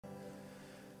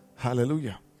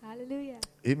Hallelujah. Hallelujah.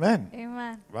 Amen.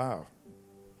 Amen. Wow.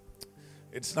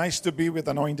 It's nice to be with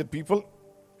anointed people.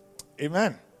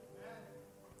 Amen.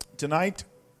 Tonight,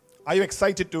 are you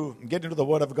excited to get into the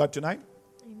Word of God tonight?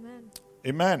 Amen.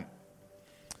 Amen.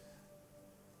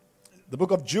 The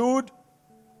book of Jude.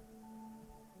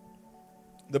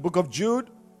 The book of Jude,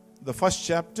 the first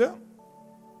chapter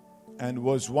and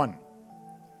verse 1.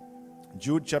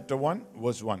 Jude chapter 1,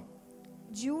 verse 1.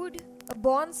 Jude, a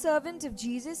bondservant of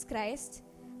Jesus Christ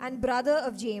and brother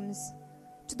of James,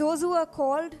 to those who are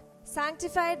called,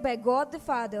 sanctified by God the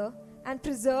Father, and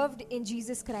preserved in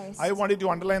Jesus Christ. I wanted to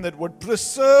underline that word,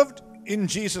 preserved in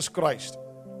Jesus Christ.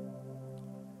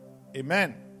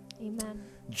 Amen. Amen.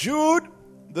 Jude,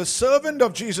 the servant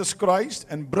of Jesus Christ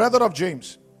and brother of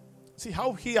James. See how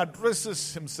he addresses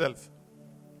himself.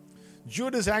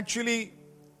 Jude is actually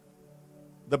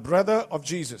the brother of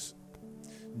Jesus.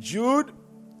 Jude,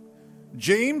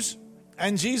 James,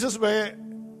 and Jesus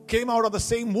came out of the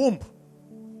same womb.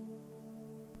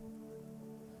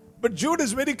 But Jude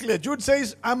is very clear. Jude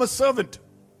says, I'm a servant.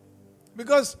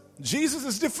 Because Jesus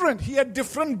is different. He had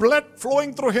different blood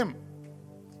flowing through him.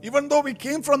 Even though we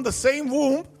came from the same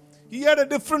womb, he had a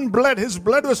different blood. His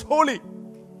blood was holy.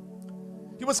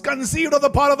 He was conceived of the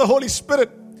power of the Holy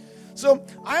Spirit. So,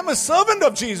 I am a servant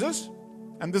of Jesus,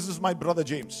 and this is my brother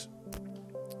James.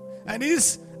 And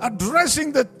he's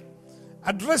addressing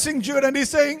Jude, and he's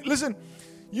saying, listen,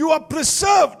 you are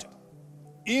preserved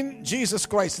in Jesus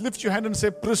Christ. Lift your hand and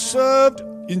say, preserved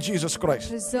in Jesus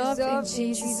Christ. Preserved in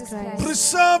Jesus Christ.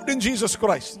 Preserved in Jesus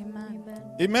Christ. Amen.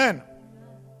 Amen.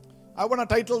 I want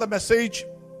to title the message,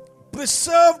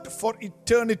 Preserved for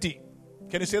Eternity.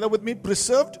 Can you say that with me?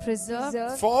 Preserved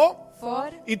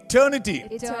for eternity.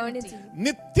 Eternity.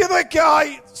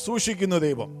 നിത്യതയ്ക്കായി സൂക്ഷിക്കുന്ന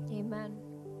ദൈവം. Amen.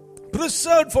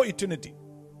 Preserved for eternity.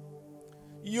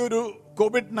 ഈ ഒരു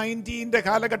COVID-19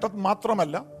 കാലഘട്ടത്തിൽ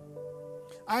മാത്രമല്ല,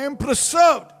 I am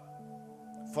preserved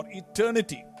for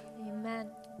eternity. Amen.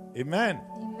 Amen.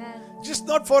 Amen. Just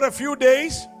not for a few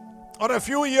days or a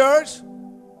few years,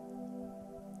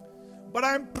 but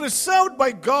I am preserved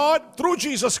by God through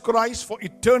Jesus Christ for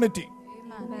eternity.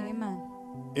 Amen.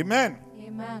 Amen.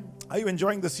 Amen. Are you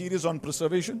enjoying the series on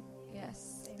preservation? Yes.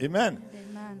 Amen.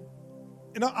 Amen.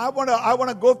 You know, I want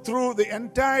to go through the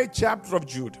entire chapter of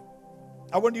Jude.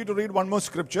 I want you to read one more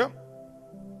scripture.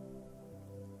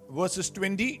 Verses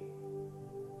 20,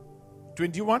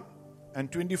 21,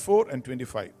 and 24 and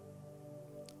 25.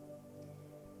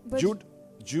 But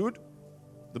Jude,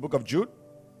 the book of Jude.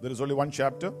 There is only one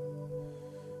chapter.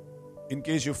 In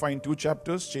case you find two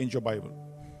chapters, change your Bible.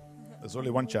 There's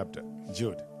only one chapter,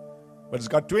 Jude. But it's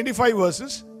got 25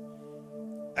 verses.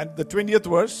 And the 20th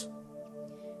verse.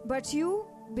 But you,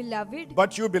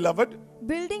 beloved,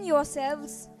 building yourself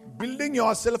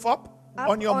up up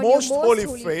on your most holy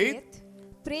faith,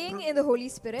 praying in the Holy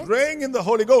Spirit, praying in the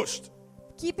Holy Ghost.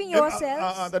 keeping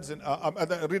yourselves,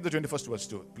 read the 21st verse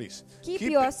too, please. keep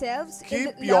yourselves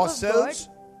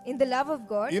in the love of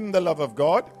God, in the love of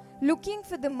God, looking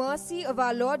for the mercy of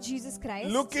our Lord Jesus Christ,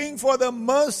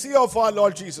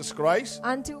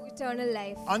 unto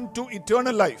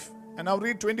eternal life. And now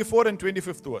read 24 and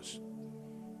 25th verse.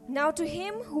 Now to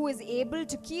him who is able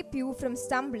to keep you from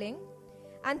stumbling,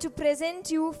 and to present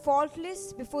you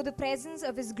faultless before the presence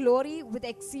of his glory with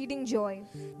exceeding joy.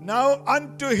 Now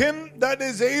unto him that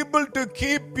is able to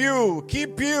keep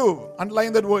you,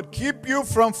 underline that word, keep you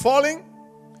from falling,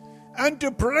 and to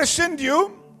present you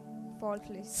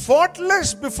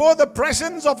faultless before the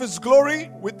presence of his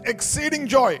glory with exceeding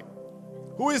joy.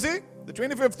 Who is he? The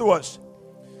 25th verse.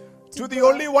 To the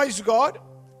only wise God,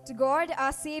 to God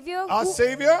our Savior,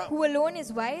 who alone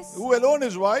is wise,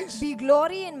 be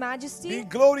glory and majesty,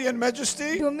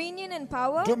 dominion and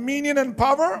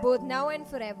power, both now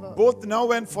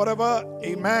and forever.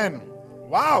 Amen.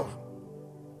 Wow.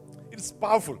 It's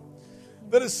powerful.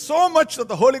 There is so much that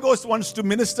the Holy Ghost wants to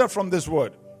minister from this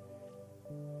word.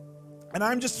 And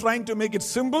I'm just trying to make it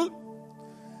simple,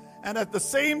 and at the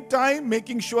same time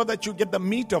making sure that you get the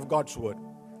meat of God's word.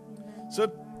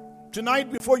 So tonight,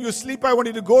 before you sleep, I want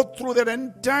you to go through that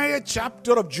entire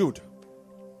chapter of Jude.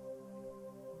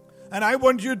 And I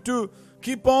want you to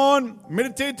keep on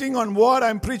meditating on what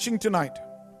I'm preaching tonight.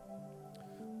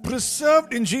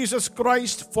 Preserved in Jesus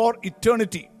Christ for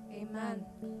eternity. Amen.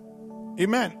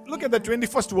 Amen. Look at the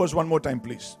 21st verse one more time,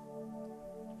 please.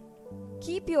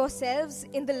 Keep yourselves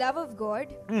in the love of God,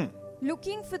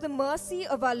 looking for the mercy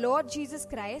of our Lord Jesus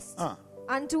Christ,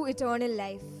 unto eternal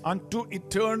life. Unto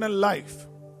eternal life.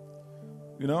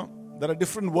 You know, there are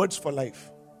different words for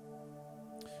life.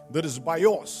 There is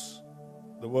bios,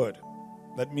 the word.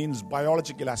 That means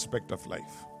biological aspect of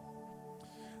life.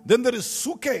 Then there is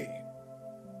suke,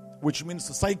 which means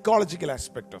the psychological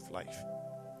aspect of life.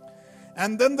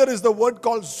 And then there is the word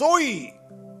called Zoe.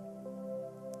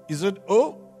 Is it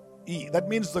O-E? That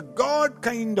means the God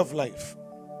kind of life.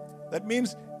 That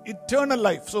means eternal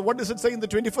life. So what does it say in the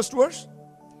 21st verse?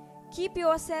 Keep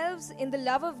yourselves in the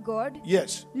love of God.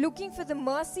 Yes. Looking for the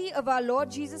mercy of our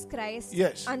Lord Jesus Christ.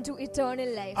 Yes. Unto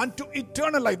eternal life. Unto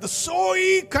eternal life. The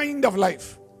Zoe kind of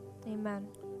life. Amen.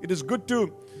 It's good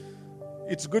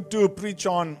to preach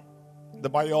on the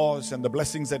bios and the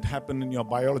blessings that happen in your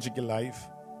biological life.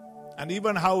 And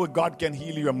even how God can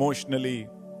heal you emotionally.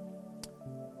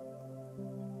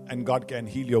 And God can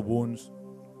heal your wounds.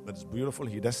 That's beautiful.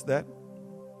 He does that.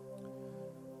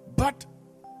 But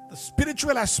the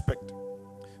spiritual aspect,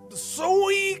 the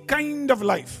Zoe kind of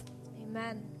life.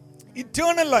 Amen.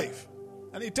 Eternal life.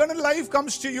 And eternal life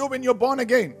comes to you when you're born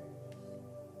again.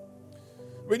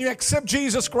 When you accept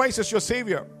Jesus Christ as your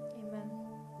Savior. Amen.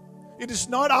 It is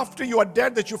not after you are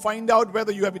dead that you find out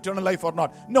whether you have eternal life or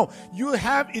not. No, you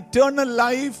have eternal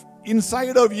life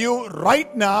inside of you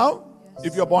right now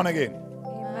if you're born again.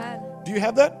 Amen. Do you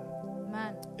have that?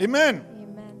 Amen. Amen.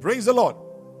 Amen. Praise the Lord.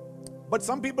 But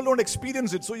some people don't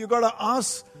experience it. So you got to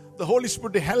ask the Holy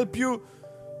Spirit to help you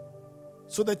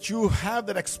so that you have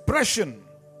that expression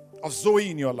of Zoe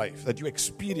in your life that you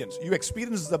experience. You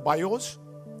experience the bios.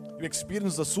 You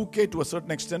experience the suke to a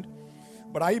certain extent.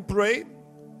 But I pray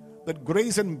that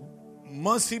grace and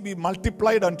mercy be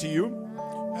multiplied unto you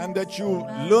and that you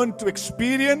learn to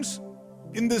experience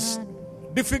in this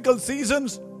difficult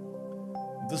seasons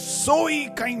the Zoe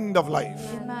kind of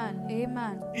life. Amen.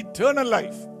 Amen. Eternal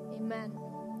life. Amen.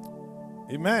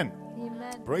 Amen.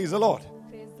 Amen. Praise the Lord.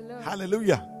 Praise the Lord.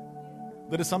 Hallelujah.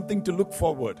 There is something to look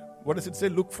forward. What does it say?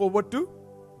 Look forward to?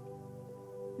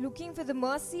 Looking for the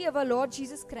mercy of our Lord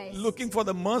Jesus Christ. Looking for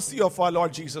the mercy of our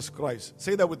Lord Jesus Christ.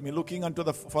 Say that with me. Looking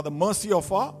for the mercy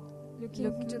of our.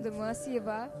 Looking to the mercy of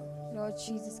our Lord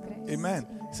Jesus Christ. Amen.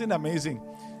 Isn't it amazing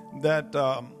that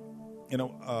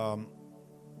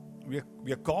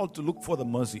we are called to look for the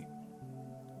mercy.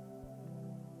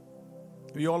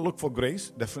 We all look for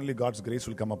grace. Definitely God's grace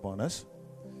will come upon us.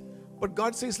 But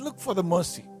God says, look for the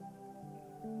mercy.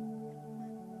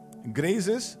 Grace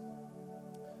is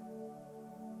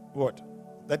what?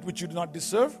 That which you do not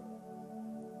deserve,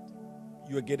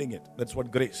 you are getting it. That's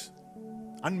what grace.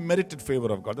 Unmerited favor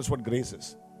of God. That's what grace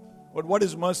is. But what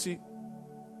is mercy?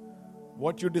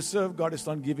 What you deserve, God is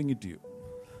not giving it to you.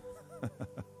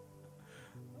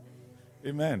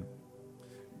 Amen.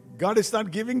 God is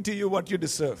not giving to you what you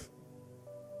deserve.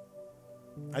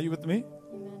 Are you with me?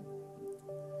 Amen.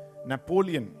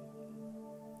 Napoleon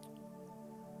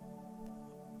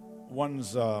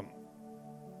once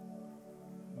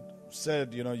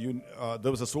said,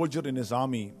 there was a soldier in his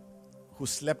army who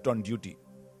slept on duty.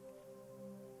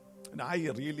 And I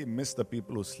really miss the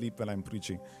people who sleep when I'm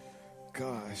preaching.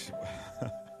 Gosh.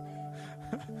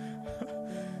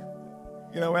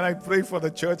 When I pray for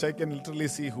the church, I can literally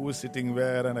see who is sitting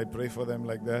where, and I pray for them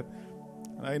like that.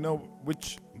 And I know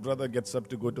which brother gets up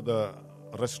to go to the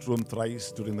restroom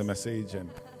thrice during the message, and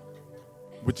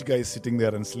which guy is sitting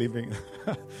there and sleeping.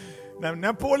 Now,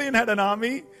 Napoleon had an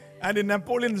army, and in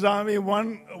Napoleon's army,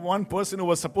 one person who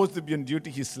was supposed to be on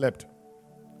duty, he slept.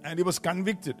 And he was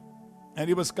convicted. And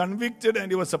he was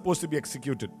supposed to be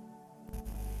executed.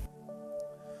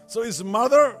 So his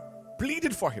mother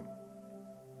pleaded for him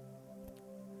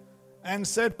and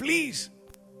said, please,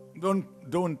 don't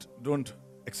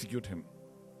execute him.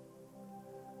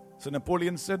 So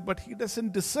Napoleon said, but he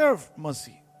doesn't deserve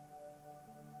mercy.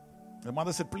 The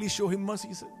mother said, please show him mercy.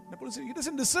 Napoleon said, he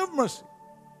doesn't deserve mercy.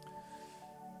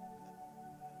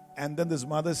 And then his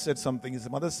mother said something. His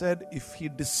mother said, if he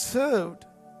deserved,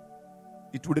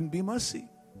 it wouldn't be mercy.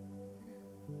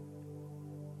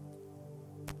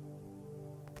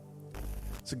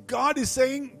 So God is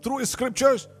saying through His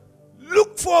scriptures,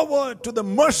 look forward to the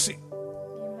mercy.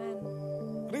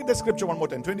 Amen. Read the scripture one more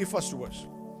time, 21st verse.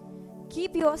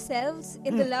 Keep yourselves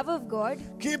in the love of God.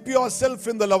 Keep yourself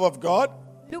in the love of God.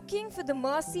 Looking for the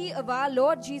mercy of our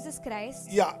Lord Jesus Christ.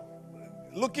 Yeah.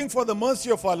 Looking for the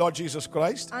mercy of our Lord Jesus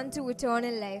Christ. Unto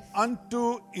eternal life.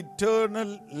 Unto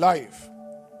eternal life.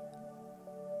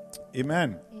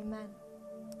 Amen. Amen.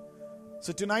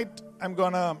 So tonight I'm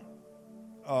gonna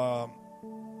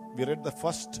we read the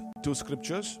first two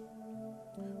scriptures,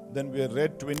 then we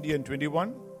read 20 and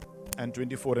 21 and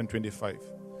 24 and 25,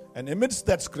 and amidst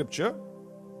that scripture,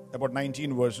 about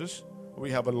 19 verses, we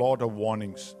have a lot of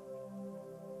warnings.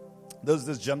 There's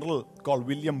this general called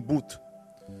William Booth.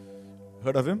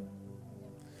 Heard of him?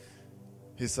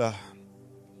 He's a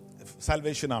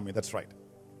Salvation Army, that's right.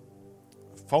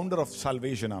 Founder of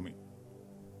Salvation Army.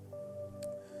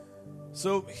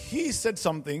 So he said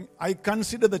something, I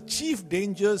consider the chief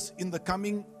dangers in the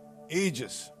coming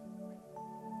ages,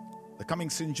 the coming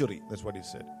century, that's what he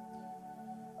said,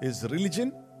 is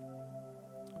religion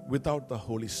without the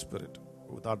Holy Spirit,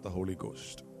 without the Holy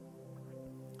Ghost.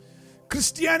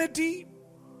 Christianity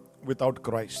without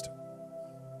Christ.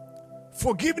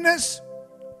 Forgiveness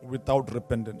without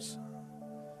repentance.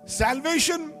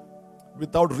 Salvation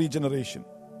without regeneration.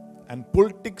 And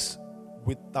politics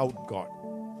without God.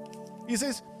 He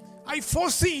says, I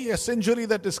foresee a century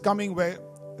that is coming where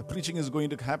the preaching is going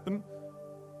to happen,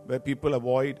 where people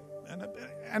avoid,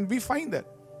 and we find that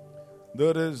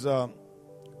there is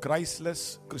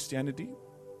Christless Christianity,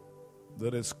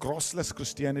 there is crossless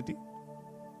Christianity.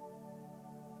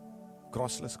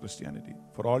 Crossless Christianity.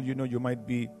 For all you know, you might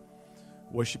be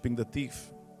worshipping the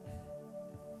thief.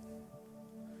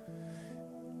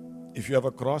 If you have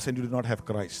a cross and you do not have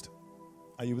Christ.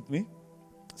 Are you with me?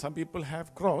 Some people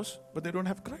have cross, but they don't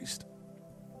have Christ.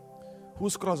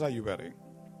 Whose cross are you wearing?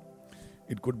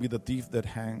 It could be the thief that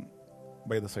hang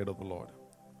by the side of the Lord.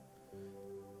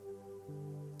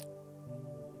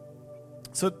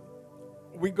 So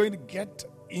we're going to get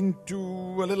into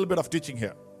a little bit of teaching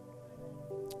here.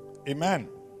 Amen.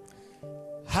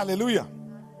 Hallelujah.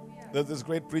 There's this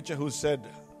great preacher who said,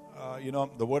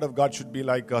 the word of God should be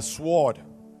like a sword,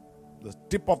 the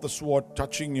tip of the sword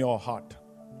touching your heart.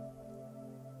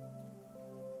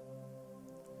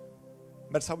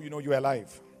 That's how you know you're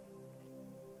alive.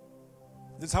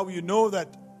 That's how you know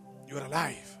that you're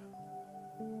alive.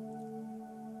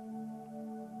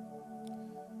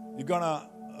 You're going to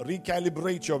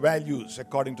recalibrate your values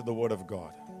according to the Word of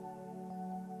God.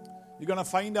 You're going to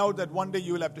find out that one day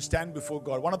you will have to stand before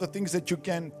God. One of the things that you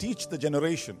can teach the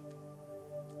generation,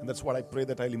 and that's what I pray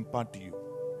that I'll impart to you.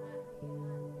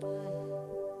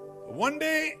 One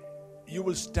day you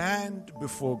will stand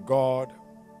before God.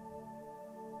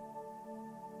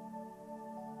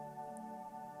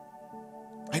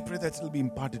 I pray that it will be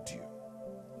imparted to you.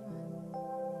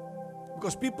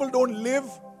 Because people don't live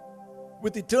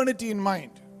with eternity in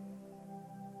mind.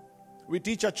 We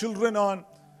teach our children on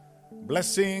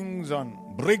blessings,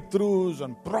 on breakthroughs,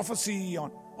 on prophecy, on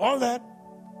all that.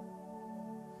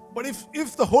 But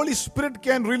if the Holy Spirit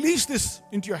can release this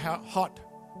into your heart,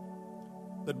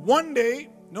 that one day,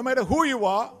 no matter who you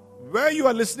are, where you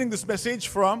are listening this message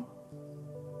from,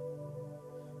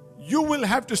 you will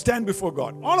have to stand before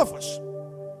God, all of us,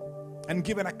 and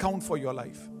give an account for your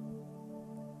life.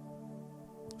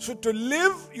 So to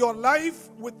live your life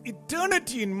with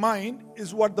eternity in mind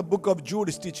is what the book of Jude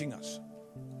is teaching us.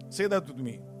 Say that with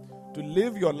me. To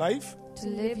live your life. To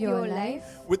live your life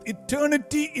with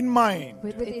eternity in mind.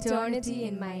 with eternity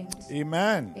in mind.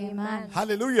 Amen. Amen.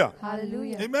 Hallelujah.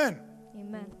 Hallelujah. Amen.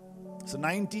 Amen. So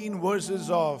 19 verses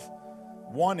of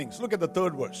warnings. Look at the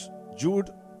third verse. Jude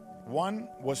 1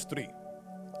 verse 3.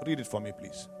 Read it for me,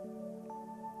 please.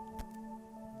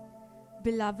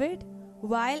 Beloved,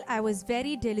 while I was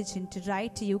very diligent to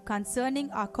write to you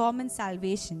concerning our common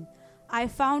salvation, I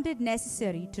found it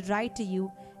necessary to write to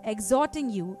you,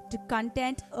 exhorting you to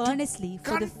contend earnestly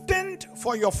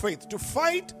for your faith, to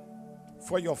fight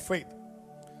for your faith.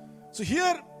 So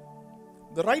here,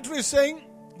 the writer is saying,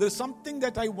 there's something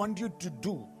that I want you to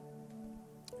do.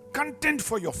 Contend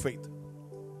for your faith.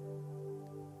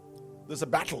 There's a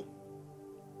battle.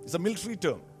 It's a military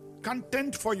term.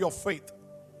 Contend for your faith.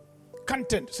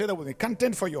 Contend. Say that with me.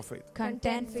 Contend for your faith.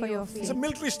 Contend for your faith. It's a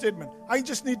military statement. I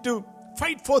just need to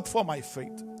fight forth for my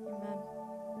faith.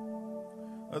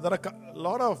 There are a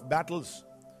lot of battles.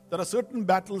 There are certain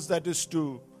battles that is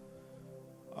to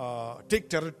take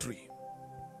territory.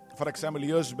 For example,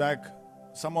 years back,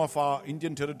 some of our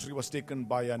Indian territory was taken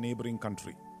by a neighboring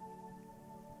country.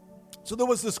 So there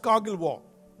was this Kargil war.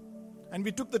 And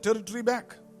we took the territory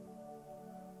back.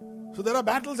 So there are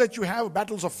battles that you have,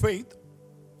 battles of faith,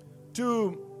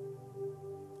 to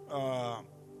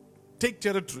take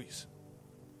territories.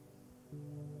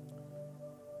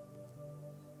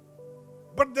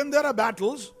 But then there are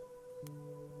battles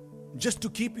just to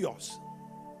keep yours.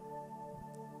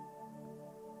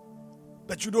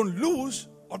 That you don't lose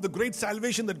of the great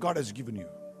salvation that God has given you.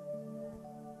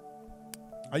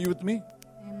 Are you with me?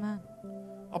 Amen.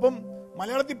 അപ്പം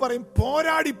മലയാളത്തിൽ പറയും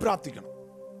പോരാടി പ്രാർത്ഥിക്കണം.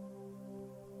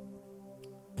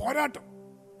 പോരാട്ടം.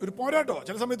 ഒരു പോരാട്ടോ.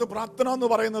 ചില സമയത്ത് പ്രാർത്ഥന എന്ന്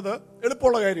പറയുന്നത്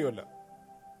എളുപ്പമുള്ള കാര്യമല്ല.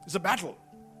 It's a battle.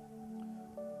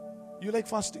 You like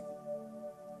fasting?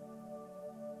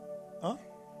 Huh?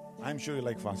 I'm sure you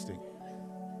like fasting.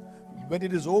 When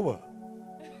it is over.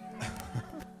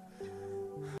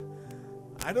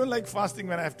 I don't like fasting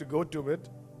when I have to go to it,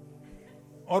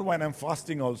 or when I'm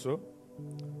fasting also.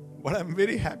 But I'm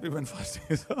very happy when fasting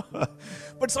is over.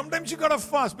 But sometimes you got to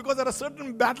fast because there are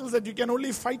certain battles that you can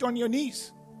only fight on your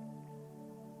knees.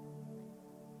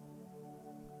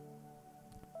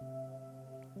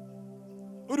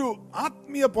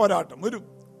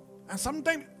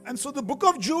 And so the book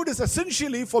of Jude is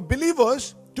essentially for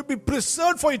believers to be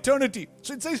preserved for eternity.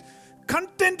 So it says,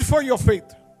 contend for your faith.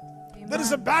 Amen. There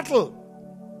is a battle.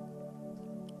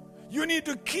 You need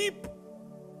to keep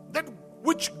that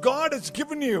which God has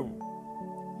given you.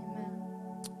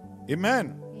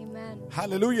 Amen. Amen.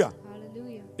 Hallelujah.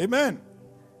 Hallelujah. Amen.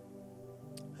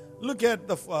 Look at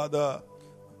the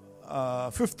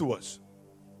fifth verse.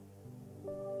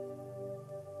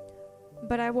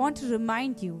 But I want to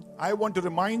remind you,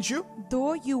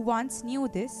 Though you once knew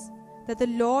this, that the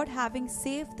Lord, having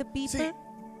saved the people,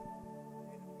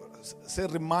 say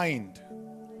remind.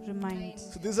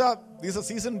 reminds. So these are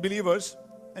seasoned believers,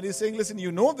 and he's saying, listen,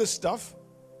 you know this stuff,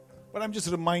 but I'm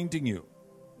just reminding you.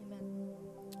 Amen.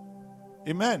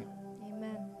 Amen.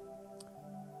 Amen.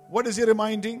 What is he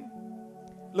reminding?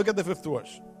 Look at the fifth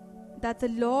verse. That the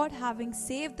Lord, having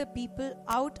saved the people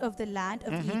out of the land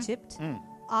of Egypt,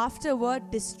 afterward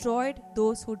destroyed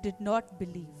those who did not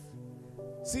believe.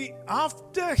 See,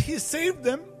 after he saved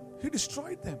them, he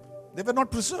destroyed them. They were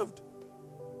not preserved.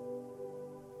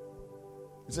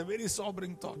 It's a very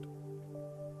sobering thought.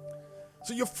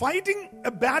 So you're fighting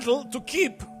a battle to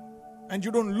keep, and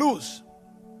you don't lose.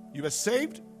 You were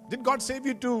saved. Did God save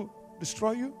you to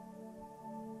destroy you?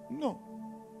 No.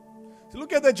 So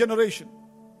look at that generation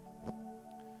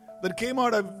that came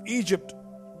out of Egypt.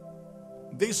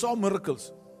 They saw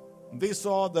miracles. They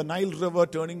saw the Nile River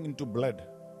turning into blood.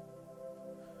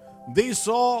 They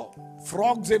saw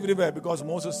frogs everywhere because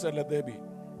Moses said, let there be.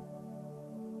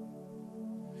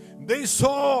 They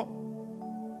saw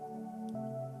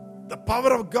the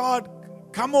power of God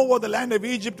come over the land of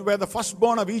Egypt where the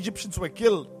firstborn of Egyptians were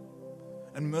killed.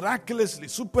 And miraculously,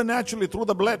 supernaturally, through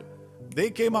the blood,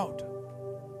 they came out.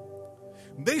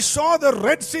 They saw the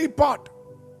Red Sea part.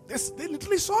 They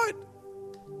literally saw it.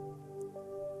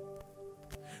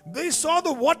 They saw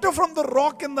the water from the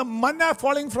rock and the manna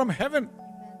falling from heaven.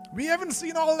 We haven't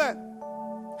seen all that.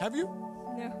 Have you?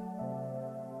 No.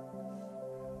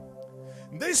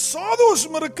 They saw those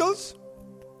miracles.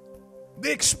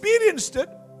 They experienced it.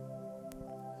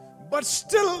 But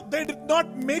still, they did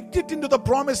not make it into the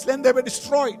promised land. They were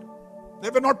destroyed. They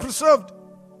were not preserved.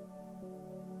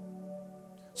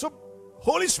 So,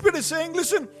 Holy Spirit is saying,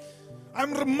 listen,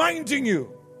 I'm reminding you.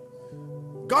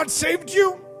 God saved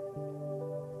you.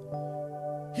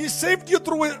 He saved you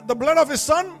through the blood of His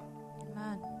Son.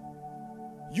 Amen.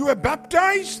 You were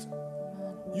baptized.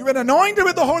 You were anointed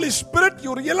with the Holy Spirit.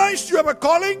 You realized you have a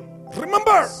calling.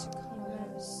 Remember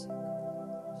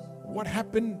what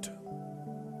happened.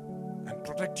 And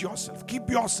protect yourself. Keep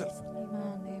yourself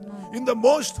in the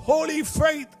most holy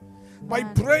faith by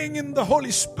praying in the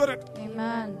Holy Spirit.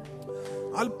 Amen.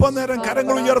 അല്പനേരം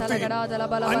കരങ്ങൾ ഉയർത്തി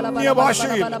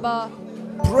അന്യഭാഷയിൽ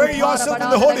pray yourself in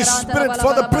the Holy Spirit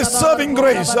for the preserving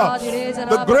grace.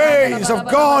 The grace of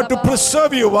God to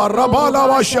preserve you.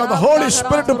 The Holy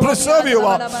Spirit to preserve you.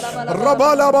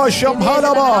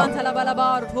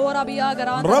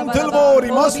 Ramtilvori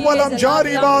Maswalam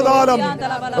Jari Badalam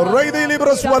Raidi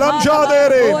Libras Walam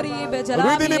Jadere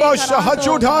Ridilibasha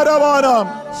Hachudharavanam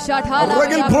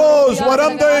Regil Pros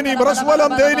Waram Deni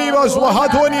Braswalam Deni was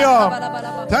Wahatonia.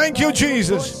 Thank you,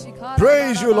 Jesus.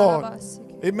 Praise you, Lord.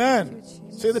 Amen.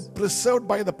 Say that preserved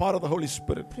by the power of the Holy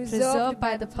Spirit. Preserved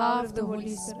by the power of the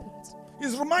Holy Spirit.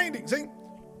 He's reminding, saying,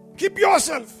 keep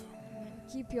yourself.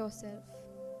 Keep yourself.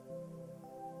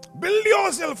 Build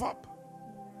yourself up.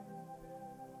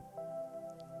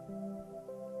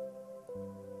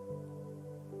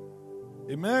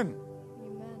 Amen.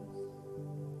 Amen.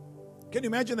 Can you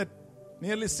imagine that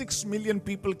nearly 6 million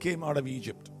people came out of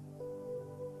Egypt?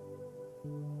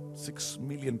 6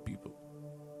 million people.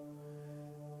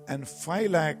 And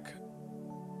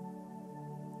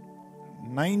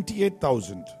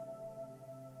 5,98,000,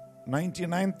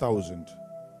 99,000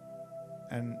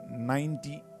 and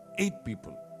 98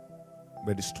 people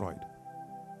were destroyed.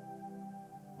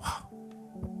 Wow.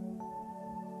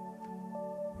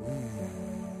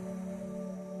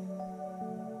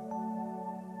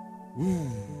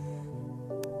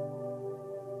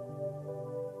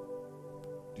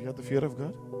 Do you have the fear of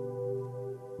God?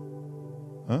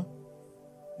 Huh?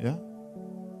 Yeah?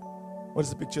 What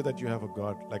is the picture that you have of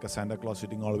God? Like a Santa Claus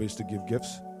sitting always to give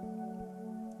gifts?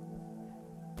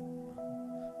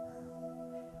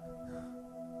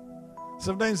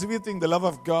 Sometimes we think the love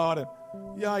of God, and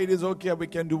yeah, it is okay, we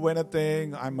can do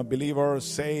anything. I'm a believer,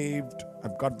 saved.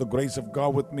 I've got the grace of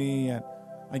God with me. And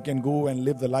I can go and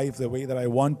live the life the way that I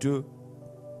want to.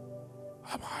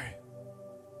 Am I?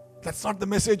 That's not the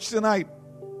message tonight.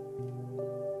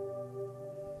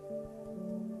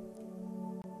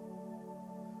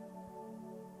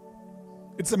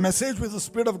 It's a message which the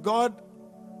Spirit of God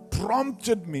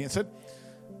prompted me. He said,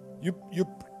 you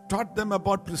taught them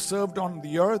about preserved on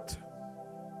the earth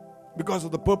because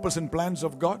of the purpose and plans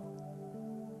of God.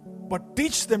 But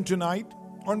teach them tonight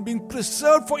on being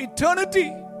preserved for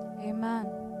eternity. Amen.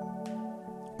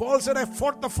 Paul said, I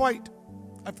fought the fight.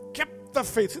 I've kept the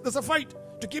faith. See, there's a fight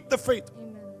to keep the faith.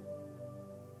 Amen.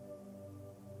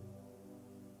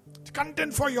 To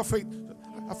contend for your faith.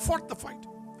 I fought the fight.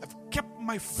 I've kept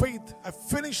my faith. I've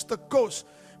finished the course.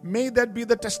 May that be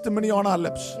the testimony on our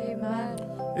lips. Amen.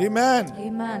 Amen.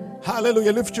 Amen.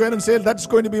 Hallelujah. Lift your hand and say, that's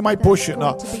going to be my portion.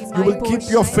 going to be You my will keep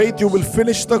portion. your faith. You will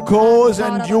finish the course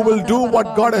and you will do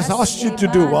what God has asked you to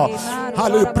do. Amen.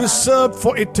 Hallelujah. Preserved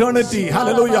for eternity.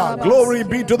 Hallelujah. Glory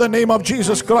be to the name of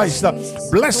Jesus Christ.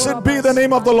 Blessed be the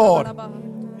name of the Lord.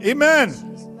 Amen.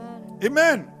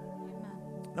 Amen.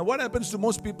 Now what happens to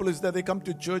most people is that they come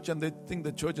to church and they think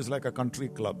the church is like a country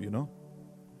club,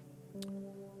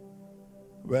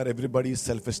 where everybody's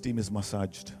self-esteem is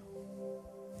massaged.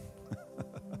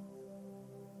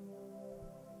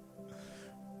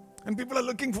 And people are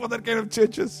looking for that kind of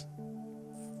churches.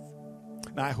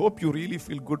 Now I hope you really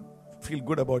feel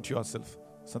good about yourself.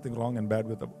 Something wrong and bad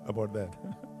about that.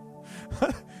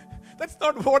 That's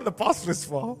not what the pastor is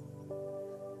for.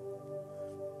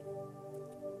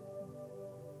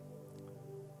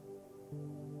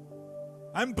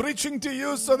 I'm preaching to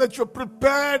you so that you're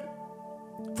prepared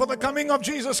for the coming of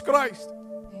Jesus Christ.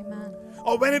 Amen.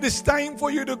 Or when it is time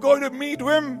for you to go to meet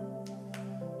Him,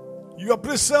 you are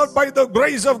preserved by the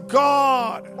grace of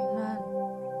God. Amen.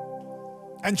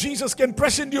 And Jesus can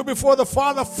present you before the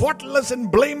Father faultless and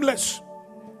blameless.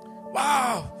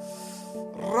 Wow.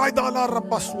 Raidala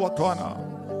Rabaswatana.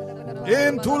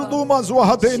 In Tulduma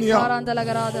Zwahatenia.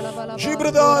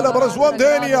 Jibradala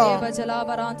Brazwantenia.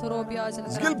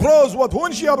 Skill pros what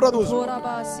Hunshia brothers.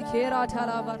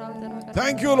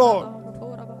 Thank you, Lord.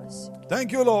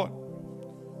 Thank you, Lord.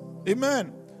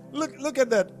 Amen. Look at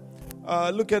that.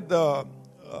 Look at the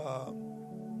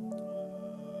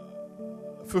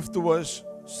 5th verse,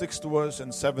 6th verse,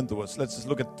 and 7th verse. Let's just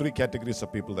look at 3 categories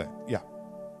of people there. Yeah.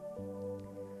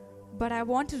 But I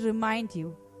want to remind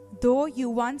you, though you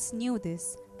once knew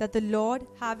this, that the Lord,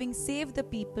 having saved the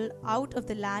people out of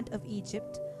the land of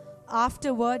Egypt,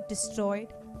 afterward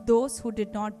destroyed those who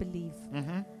did not believe.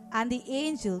 And the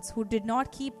angels who did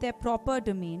not keep their proper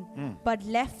domain, but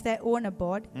left their own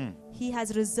abode, He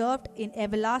has reserved in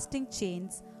everlasting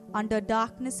chains under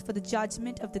darkness for the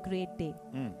judgment of the great day.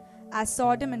 As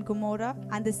Sodom and Gomorrah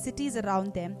and the cities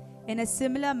around them, in a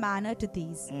similar manner to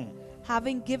these,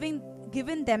 having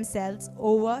given themselves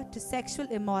over to sexual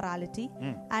immorality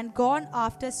and gone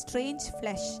after strange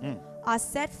flesh, are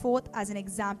set forth as an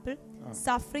example,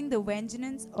 suffering the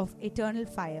vengeance of eternal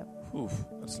fire. Oof,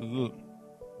 that's a little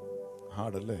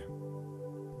hard, alle.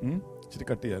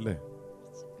 Chirikatti, alle.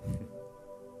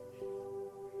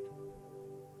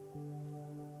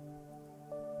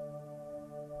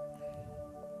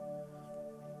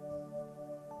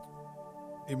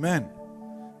 Amen.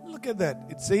 Look at that.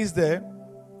 It says there,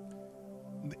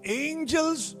 the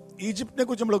angels, Egypt ne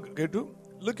kuch hum log ketu.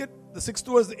 Look at the 6th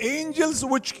verse. The angels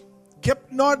which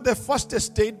kept not their first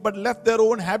estate but left their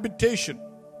own habitation.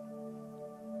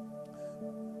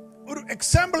 ഒരു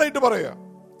example ആയിട്ട് പറയാ.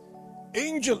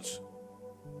 Angels.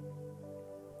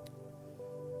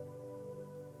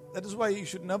 That is why you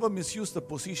should never misuse the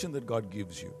position that God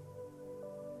gives you.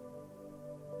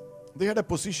 They had a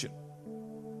position.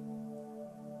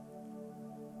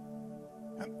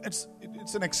 And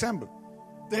it's an example.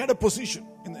 They had a position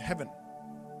in heaven.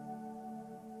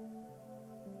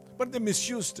 But they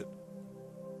misused it.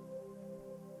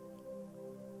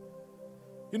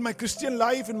 In my Christian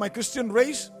life, in my Christian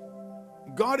race,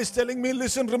 God is telling me,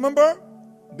 listen, remember,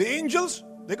 the angels,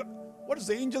 what does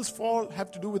the angels fall have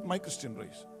to do with my Christian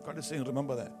race? God is saying,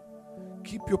 remember that.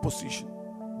 Keep your position.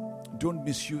 Don't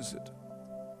misuse it.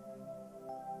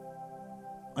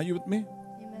 Are you with me?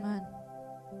 Amen.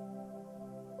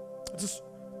 Just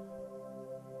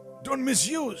don't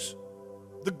misuse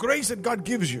the grace that God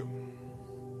gives you.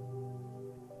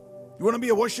 You want to be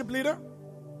a worship leader?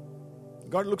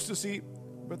 God looks to see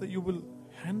whether you will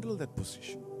handle that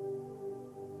position.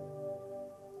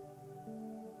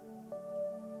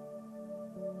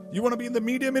 You want to be in the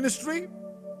media ministry?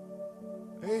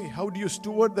 Hey, how do you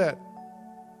steward that?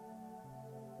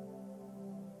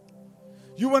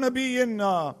 You want to be in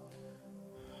a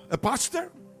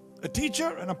pastor, a teacher,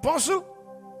 an apostle?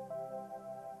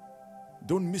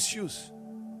 Don't misuse.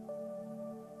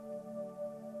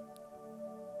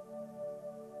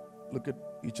 Look at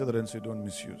each other and say, don't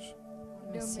misuse.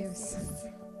 Misuse.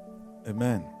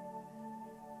 Amen.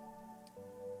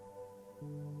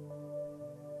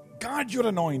 Guard your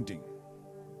anointing.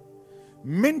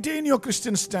 Maintain your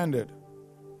Christian standard.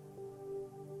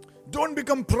 Don't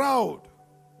become proud.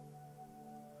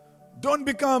 Don't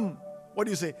become,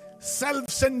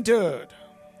 self-centered.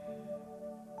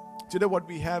 Today what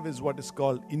we have is what is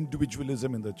called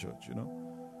individualism in the church,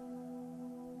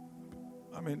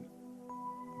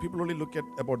 people only look at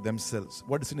about themselves.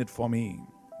 What is in it for me?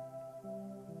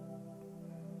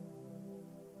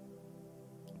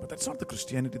 But that's not the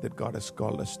Christianity that God has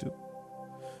called us to.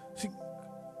 See,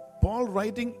 Paul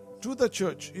writing to the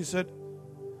church, he said,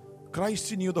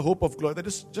 Christ in you, the hope of glory. That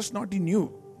is just not in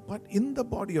you, but in the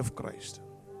body of Christ.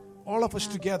 All of us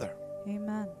together.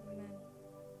 Amen.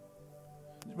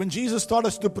 When Jesus taught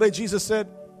us to pray, Jesus said,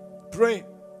 pray.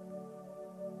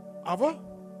 Our?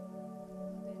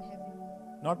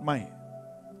 Not mine.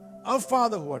 Our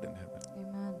Father who art in heaven.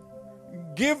 Amen.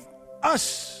 Give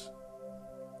us.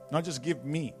 Not just give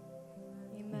me.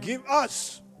 Amen. Give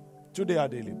us today our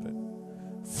daily bread.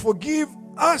 Forgive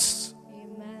us.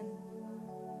 Amen.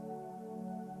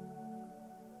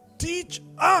 Teach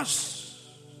us.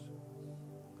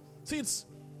 See, it's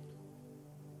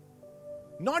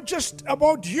not just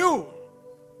about you.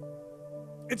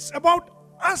 It's about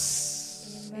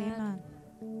us. Amen.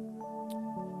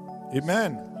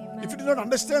 Amen. If you do not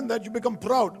understand that, you become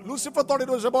proud. Lucifer thought it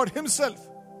was about himself.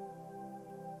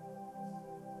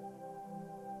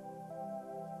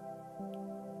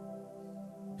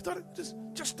 He thought it was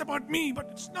just about me, but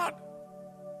it's not.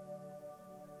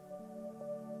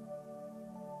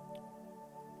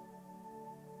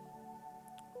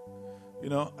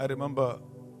 I remember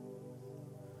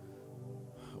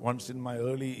once in my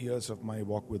early years of my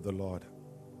walk with the Lord,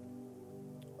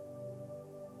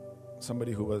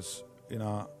 somebody who was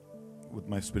with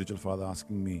my spiritual father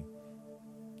asking me,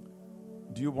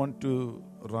 do you want to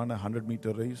run a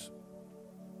 100-meter race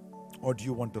or do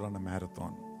you want to run a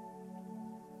marathon?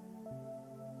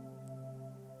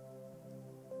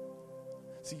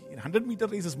 See, in 100-meter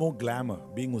race is more glamour,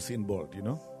 being Usain Bolt,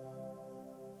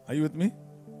 Are you with me?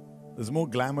 There's more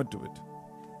glamour to it.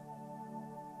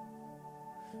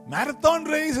 Marathon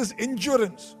race is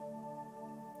endurance.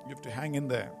 You have to hang in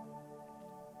there.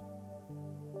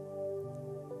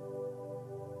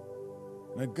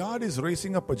 Now God is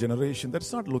raising up a generation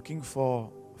that's not looking for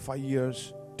 5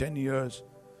 years, 10 years.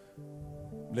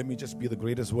 Let me just be the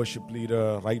greatest worship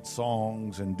leader, write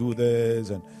songs and do this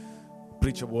and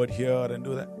preach a word here and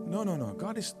do that. No.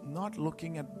 God is not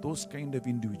looking at those kind of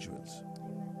individuals.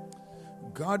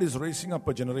 God is raising up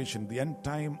a generation, the end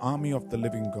time army of the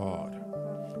living God.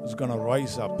 Is going to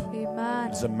rise up. Amen.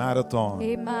 It's a marathon.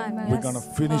 Amen. We're going to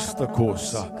finish the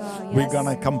course. We're going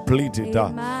to complete it.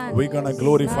 We're going to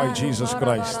glorify Jesus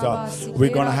Christ. We're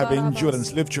going to have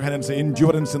endurance. Lift your hand and say,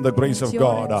 endurance in the grace of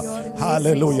God.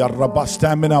 Hallelujah. Rabba,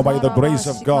 stamina by the grace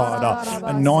of God.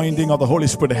 Anointing of the Holy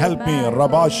Spirit. Help me.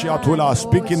 Rabba Shiatula,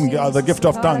 speaking the gift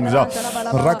of tongues.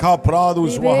 Raka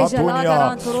Pradus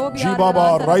Wahatunia.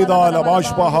 Jibaba Raida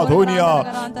Labashba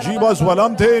Hatunia. Jibas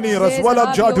Walamteni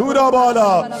Raswalab Jadura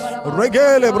Bala.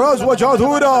 Regele brazwa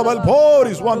jadura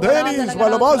valporis wandenis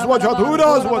valabazwa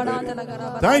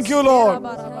jaduras. Thank you, Lord.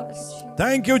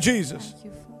 Thank you, Jesus.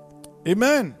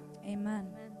 Amen. Amen.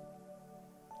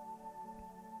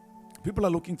 People are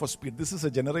looking for speed. This is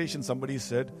a generation, somebody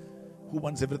said, who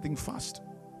wants everything fast.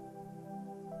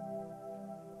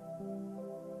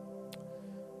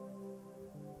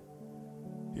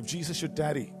 If Jesus should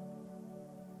tarry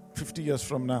 50 years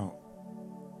from now,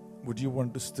 would you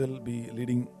want to still be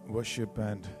leading worship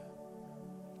and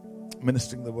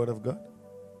ministering the word of God?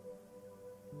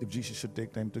 If Jesus should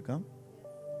take time to come?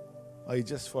 Or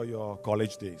just for your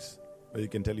college days, where you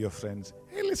can tell your friends,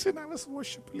 hey, listen, I was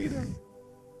worship leader.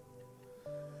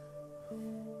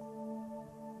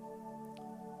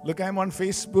 Look, I'm on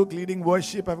Facebook leading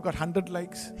worship. I've got 100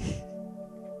 likes.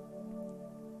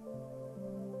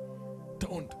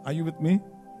 Don't. Are you with me?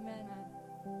 Amen.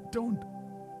 Don't.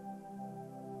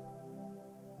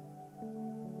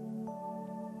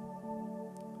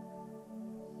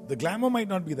 The glamour might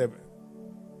not be there,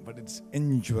 but it's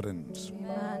endurance. Amen.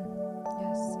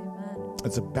 Yes, amen.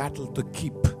 It's a battle to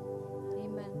keep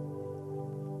Amen.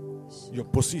 your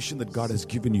position that God has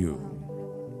given you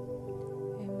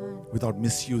Amen. without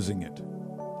misusing it.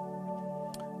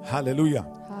 Hallelujah.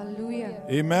 Hallelujah.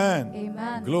 Amen.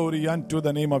 Amen. Glory unto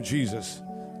the name of Jesus.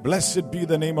 Blessed be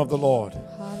the name of the Lord.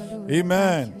 Hallelujah.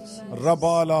 Amen.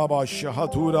 Rabalaba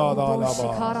shahatura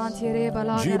dalaba.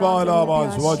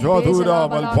 Jibalaba zwajadura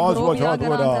balpaz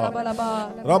wajadura.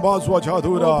 Rabaz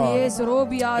wajadura.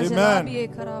 Amen.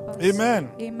 Amen.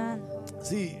 Amen.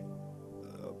 See,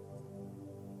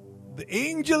 the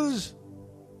angels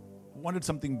wanted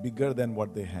something bigger than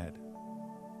what they had.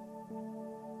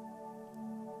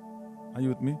 Are you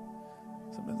with me?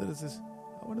 Sometimes there is this,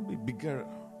 I want to be bigger.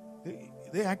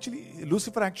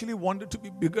 Lucifer actually wanted to be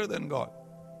bigger than God.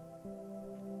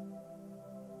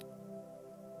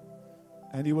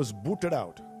 And he was booted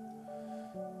out.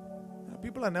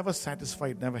 People are never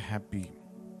satisfied, never happy.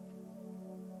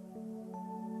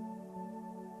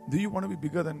 Do you want to be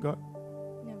bigger than God?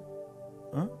 No.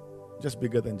 Huh? Just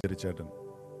bigger than Jerry Chatham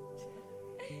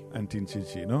and Tin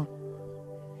Chichi, no?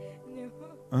 No.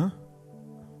 Huh?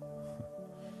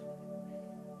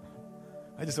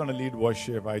 I just want to lead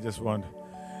worship. I just want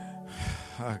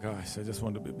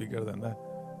to be bigger than that.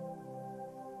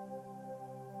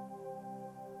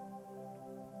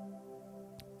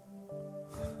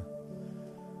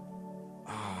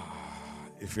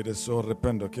 If it is so,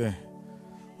 repent, okay?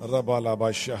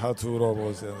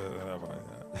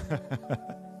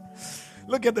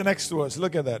 Look at the next verse.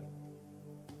 Look at that.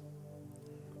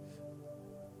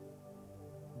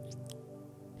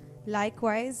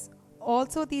 Likewise,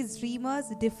 also these dreamers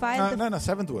defiled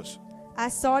seventh verse.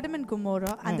 as Sodom and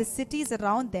Gomorrah and the cities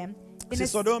around them. See,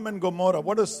 Sodom and Gomorrah.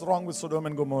 What is wrong with Sodom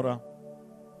and Gomorrah?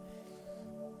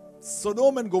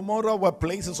 Sodom and Gomorrah were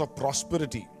places of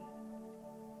prosperity.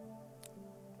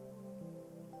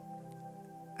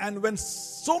 And when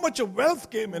so much of wealth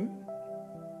came in,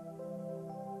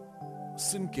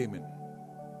 sin came in.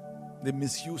 They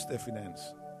misused their finance.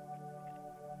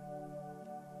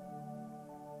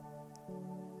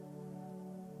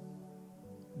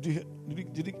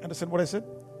 Did you understand what I said?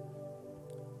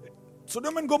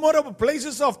 Sodom and Gomorrah were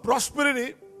places of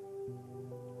prosperity.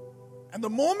 And the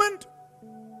moment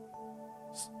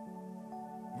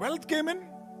wealth came in,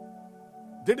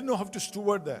 they didn't know how to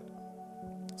steward that.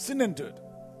 Sin entered.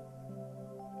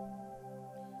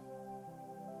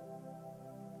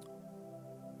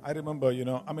 I remember,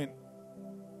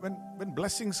 when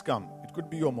blessings come, it could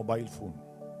be your mobile phone.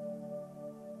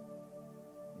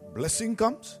 Blessing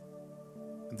comes,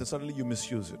 and then suddenly you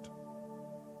misuse it.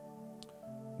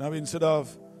 Now, instead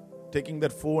of taking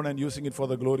that phone and using it for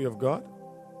the glory of God,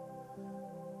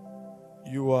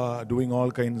 you are doing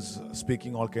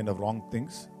speaking all kinds of wrong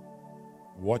things,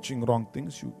 watching wrong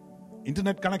things.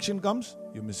 Internet connection comes,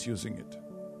 you're misusing it.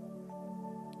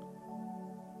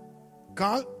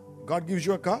 Car, God gives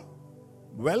you a car,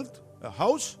 wealth, a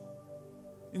house.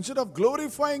 Instead of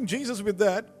glorifying Jesus with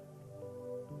that,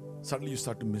 suddenly you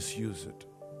start to misuse it.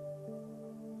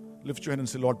 Lift your hand and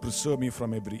say, Lord, preserve me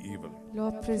from every evil.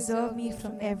 Lord, preserve me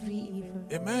from every evil.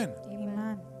 Amen.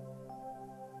 Amen.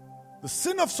 The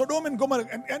sin of Sodom and Gomorrah,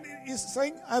 and he's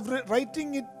saying, I'm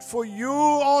writing it for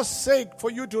your sake, for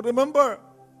you to remember.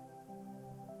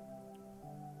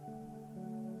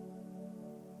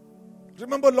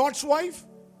 Remember Lot's wife?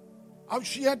 How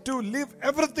she had to leave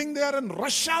everything there and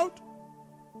rush out.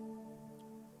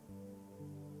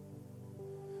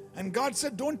 And God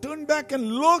said, don't turn back and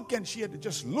look. And she had to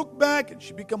just look back and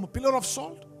she became a pillar of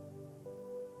salt.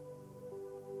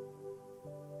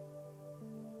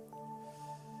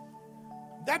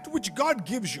 That which God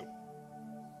gives you,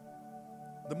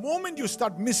 the moment you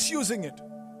start misusing it,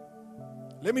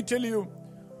 let me tell you,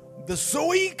 the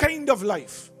Zoe kind of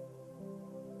life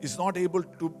is not able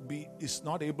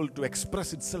to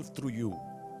express itself through you.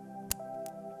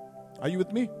 Are you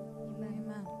with me?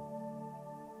 Amen.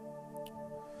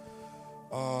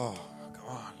 Oh, come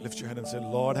on. Lift your hand and say,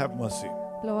 Lord, have mercy.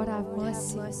 Lord, have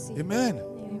mercy. Amen.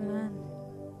 Amen.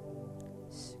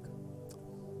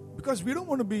 Because we don't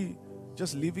want to be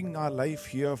just living our life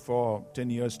here for 10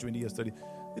 years, 20 years, 30.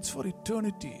 It's for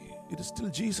eternity. It is till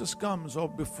Jesus comes or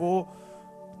before,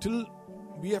 till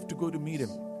we have to go to meet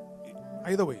Him.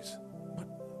 Either ways. But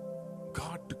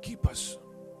God to keep us.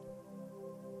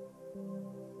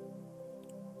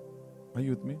 Are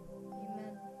you with me?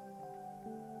 Amen.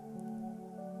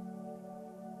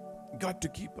 God to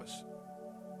keep us.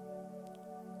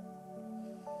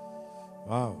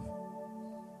 Wow.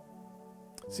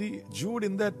 See, Jude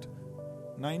in that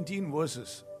 19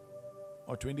 verses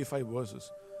or 25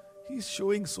 verses, he's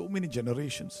showing so many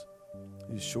generations.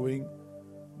 He's showing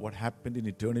what happened in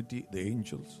eternity, the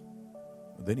angels,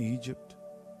 then Egypt,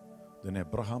 then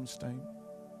Abraham's time.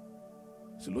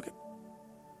 So look at,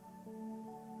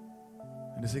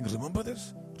 and he's saying, remember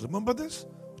this, remember this,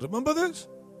 remember this.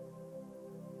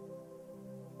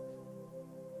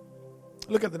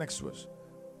 Look at the next verse.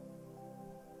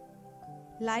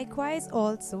 Likewise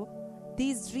also,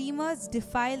 these dreamers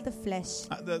defile the flesh.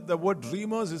 The word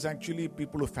dreamers is actually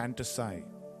people who fantasize.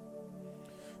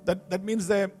 That means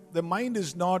their mind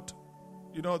is not,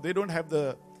 they don't have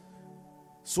the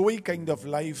soy kind of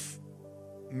life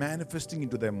manifesting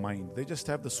into their mind. They just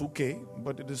have the suke,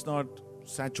 but it is not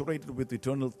saturated with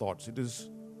eternal thoughts.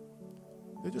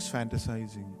 They're just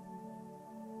fantasizing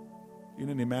in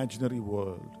an imaginary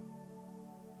world.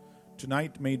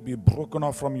 Tonight may it be broken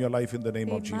off from your life in the name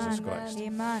of Jesus Christ.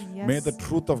 Amen. Yes. May the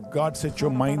truth of God set your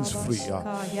minds free.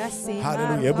 Yes, amen.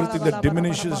 Hallelujah. Everything that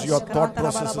diminishes your thought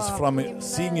processes from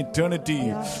seeing eternity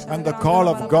and the call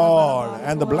of God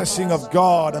and the blessing of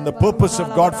God and the purpose of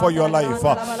God for your life,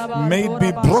 may it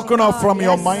be broken off from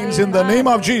your minds in the name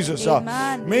of Jesus.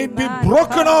 May it be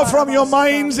broken off from your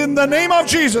minds in the name of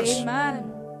Jesus.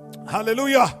 Amen.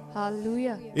 Hallelujah.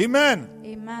 Hallelujah. Amen.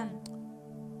 Amen.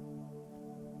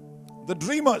 The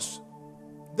dreamers,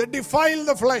 they defile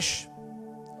the flesh.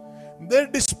 They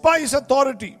despise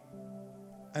authority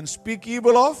and speak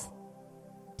evil of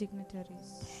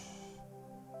Dignitaries.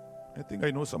 I think I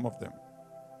know some of them.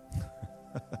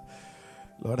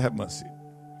 Lord have mercy.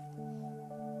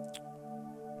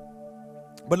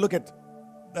 But look at,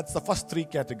 that's the first three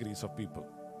categories of people.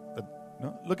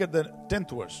 Look at the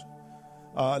 10th verse.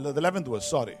 The 11th verse,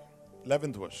 sorry.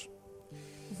 11th verse.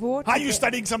 Are you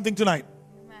studying something tonight?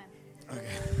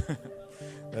 Okay.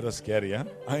 That was scary, huh?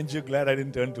 Aren't you glad I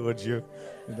didn't turn towards you?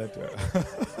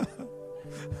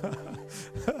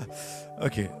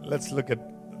 Okay, let's look at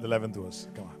the 11th verse.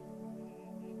 Come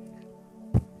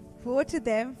on. Woe to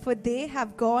them, for they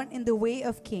have gone in the way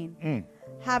of Cain,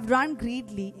 have run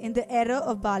greedily in the error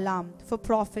of Balaam for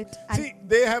profit. See,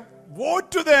 they have, woe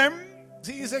to them.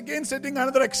 See, he's again setting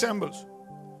another examples.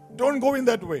 Don't go in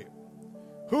that way.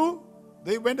 Who?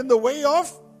 They went in the way of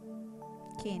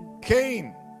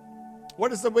Cain.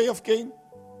 What is the way of Cain?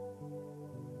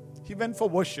 He went for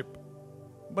worship,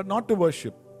 but not to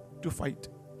worship, to fight.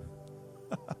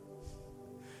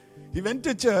 He went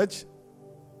to church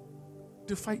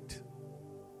to fight.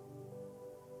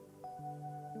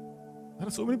 There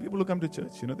are so many people who come to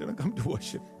church, they don't come to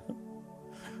worship.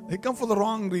 They come for the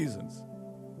wrong reasons.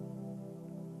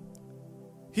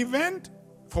 He went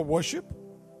for worship,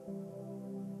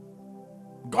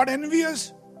 got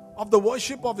envious of the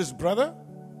worship of his brother,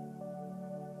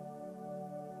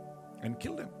 and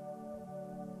killed him.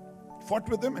 Fought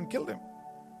with him and killed him.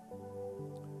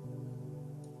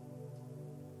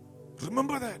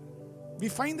 Remember that. We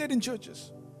find that in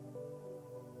churches.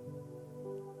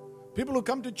 People who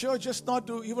come to church just not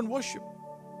to even worship.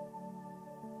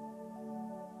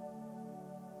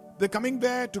 They're coming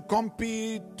there to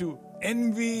compete, to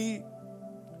envy,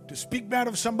 to speak bad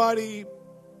of somebody,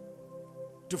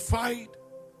 to fight,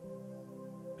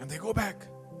 and they go back.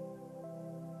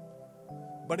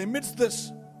 But amidst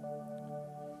this,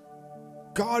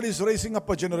 God is raising up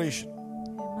a generation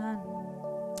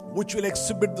which will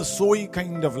exhibit the Zoe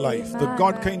kind of life, the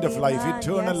God kind of life,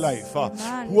 eternal life,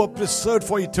 who are preserved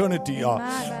for eternity,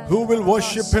 who will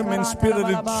worship Him in spirit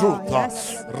and truth,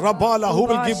 Rabala, who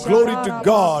will give glory to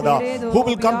God, who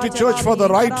will come to church for the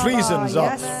right reasons,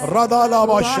 Radala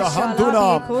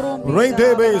Vashahanduna,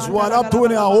 Redebes,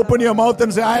 Waraptuna, open your mouth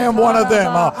and say, I am one of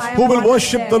them, who will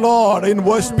worship the Lord in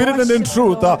spirit and in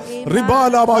truth,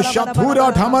 Ribala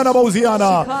Vashatura Tamana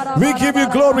Bauziana, we give you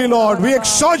glory, Lord, we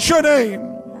exalt your name.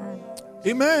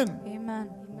 Amen.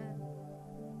 Amen.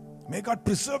 May God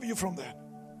preserve you from that.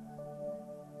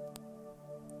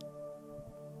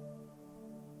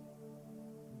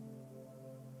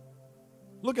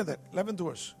 Look at that, 11th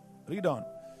verse. Read on.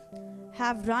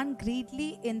 Have run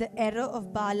greedily in the error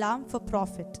of Balaam for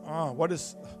profit. What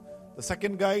is the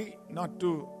second guy? Not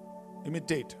to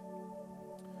imitate.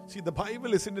 See, the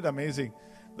Bible, isn't it amazing?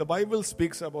 The Bible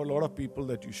speaks about a lot of people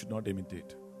that you should not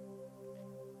imitate.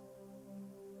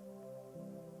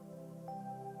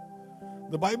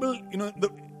 The Bible,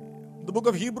 the book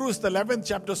of Hebrews, the 11th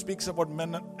chapter speaks about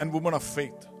men and women of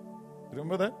faith.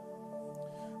 Remember that?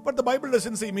 But the Bible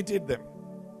doesn't say imitate them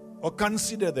or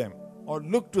consider them or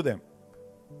look to them.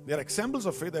 They are examples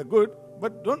of faith, they are good,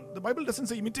 but the Bible doesn't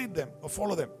say imitate them or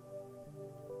follow them.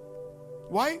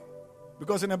 Why?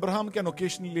 Because an Abraham can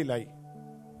occasionally lie.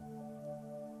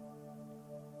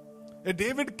 A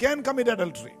David can commit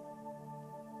adultery.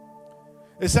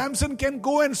 A Samson can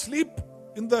go and sleep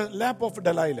in the lap of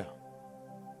Delilah.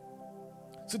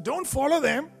 So don't follow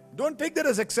them. Don't take that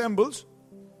as examples.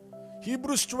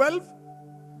 Hebrews 12,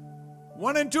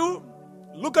 1 and 2.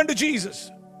 Look unto Jesus,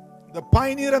 the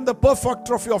pioneer and the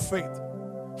perfecter of your faith.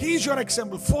 He is your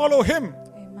example. Follow Him.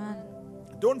 Amen.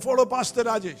 Don't follow Pastor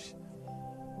Rajesh.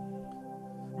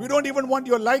 We don't even want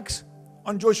your likes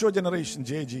on Joshua Generation,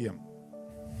 JGM.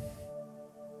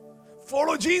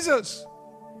 Follow Jesus.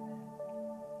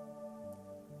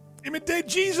 Imitate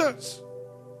Jesus.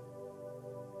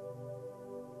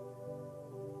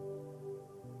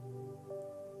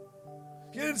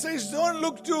 Here it says, don't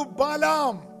look to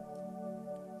Balaam.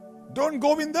 Don't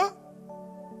go in the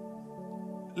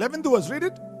 11th verse. Read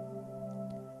it.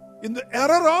 In the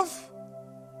error of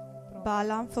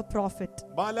Balaam for profit.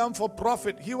 Balaam for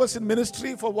profit. He was in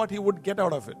ministry for what he would get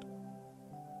out of it.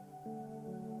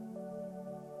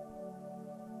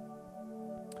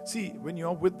 See, when you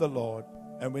are with the Lord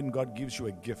and when God gives you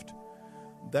a gift,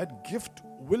 that gift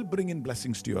will bring in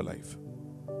blessings to your life.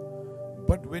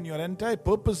 But when your entire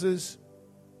purpose is,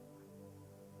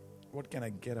 what can I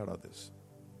get out of this?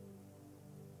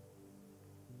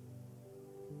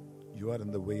 You are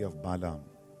in the way of Balaam.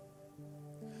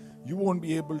 You won't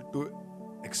be able to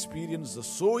experience the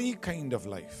Zoe kind of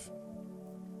life.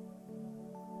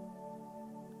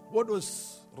 What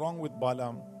was wrong with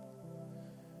Balaam?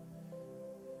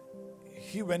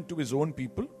 He went to his own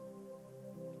people,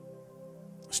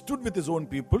 stood with his own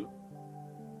people,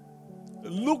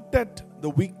 looked at the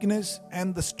weakness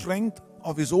and the strength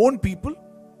of his own people,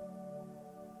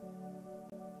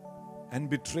 and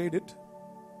betrayed it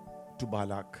to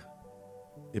Balak,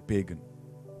 a pagan.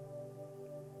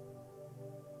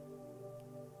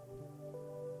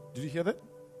 Did you hear that?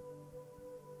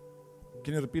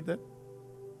 Can you repeat that?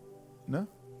 No?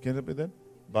 Can you repeat that?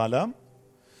 Balaam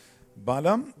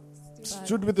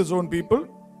stood with his own people,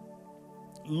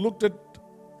 looked at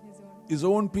his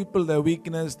own people, their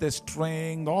weakness, their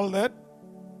strength, all that.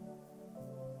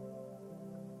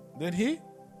 Then he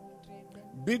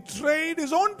betrayed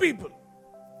his own people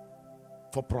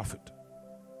for profit.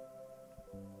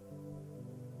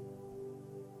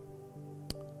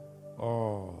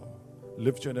 Oh,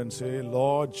 lift your hand and say,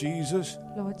 Lord Jesus,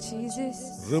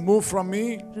 remove from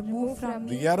me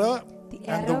the error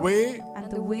and the way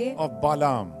of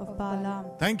Balaam.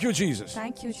 Thank you, Jesus.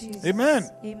 Thank you, Jesus. Amen.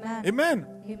 Amen. Amen.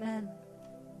 Amen.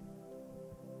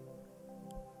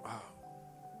 Wow.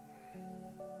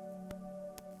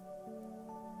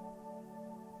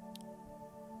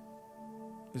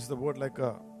 Is the word like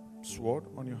a sword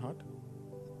on your heart?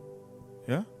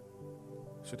 Yeah?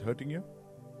 Is it hurting you?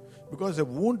 Because the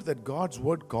wound that God's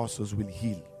word causes will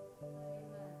heal.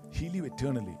 Heal you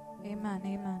eternally. Amen.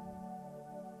 Amen.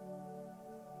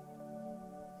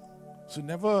 So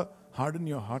never harden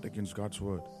your heart against God's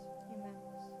word. Amen.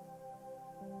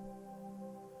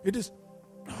 It is.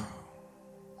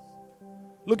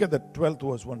 Look at the 12th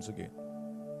verse once again.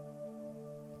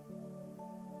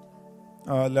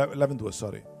 11th verse,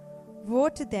 sorry. Woe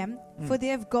to them, for they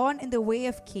have gone in the way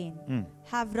of Cain,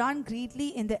 have run greedily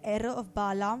in the error of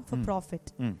Balaam for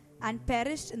profit, and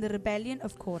perished in the rebellion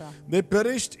of Korah. They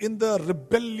perished in the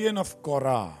rebellion of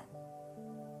Korah.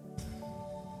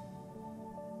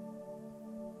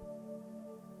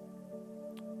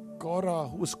 Korah,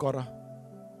 who is Korah?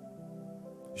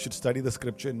 You should study the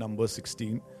scripture in Numbers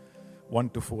 16, 1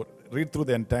 to 4. Read through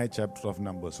the entire chapter of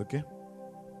Numbers, okay?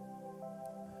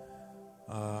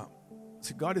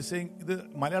 See, God is saying, ഇത്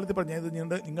മലയാളത്തിൽ പറഞ്ഞത്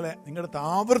നിങ്ങളുടെ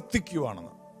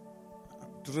ആവർത്തിക്കുവാണെന്ന്.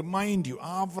 To remind you,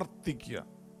 ആവർത്തിക്കുക.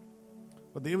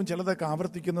 അപ്പോൾ ദൈവം ചിലതൊക്കെ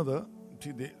ആവർത്തിക്കുന്നത്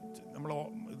നമ്മൾ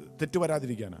തെറ്റ്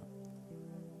വരാതിരിക്കാനാണ്.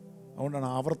 അതുകൊണ്ടാണ്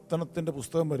ആവർത്തനത്തിൻ്റെ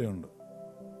പുസ്തകം വരെയുണ്ട്.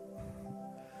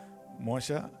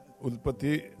 മോശ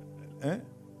ഉൽപ്പത്തി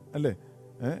അല്ലേ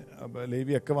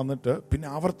ലേവിയൊക്കെ വന്നിട്ട് പിന്നെ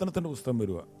ആവർത്തനത്തിൻ്റെ പുസ്തകം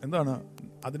വരിക. എന്താണ്?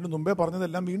 അതിന് മുമ്പേ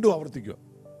പറഞ്ഞതെല്ലാം വീണ്ടും ആവർത്തിക്കുക.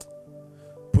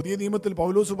 പുതിയ നിയമത്തിൽ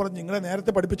പൗലോസ് പറഞ്ഞ് നിങ്ങളെ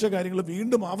നേരത്തെ പഠിപ്പിച്ച കാര്യങ്ങൾ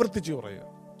വീണ്ടും ആവർത്തിച്ച് പറയുക.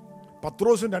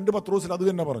 പത്രോസും 2 പത്രോസിൽ അത്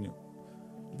തന്നെ പറഞ്ഞു.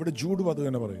 ഇവിടെ ജൂഡും അത്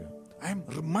തന്നെ പറയുക. I am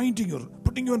reminding you,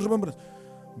 putting you in remembrance.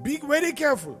 Be very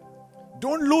careful.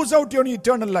 Don't lose out your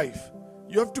eternal life.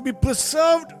 You have to be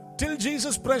preserved till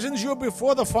Jesus presents you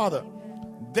before the Father.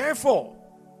 Therefore,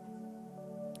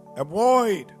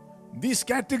 avoid these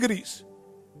categories.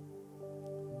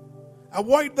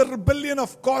 Avoid the rebellion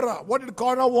of Korah. What did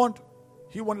Korah want?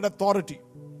 He wanted authority.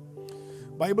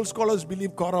 Bible scholars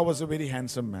believe Korah was a very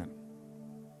handsome man.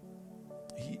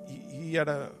 He had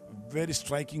a very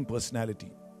striking personality.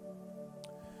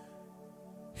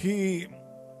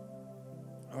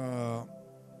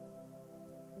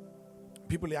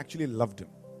 People actually loved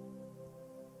him.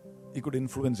 He could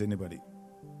influence anybody.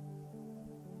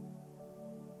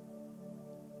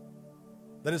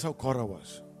 That is how Korah was.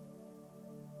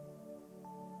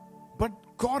 But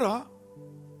Korah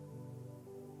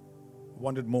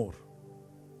wanted more.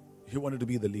 He wanted to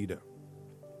be the leader.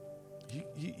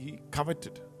 He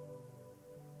coveted.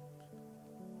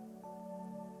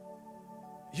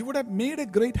 He would have made a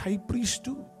great high priest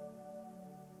too.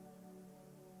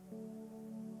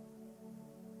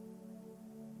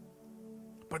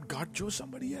 But God chose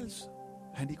somebody else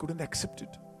and he couldn't accept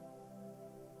it.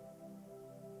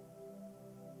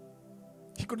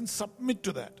 He couldn't submit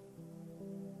to that.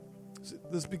 So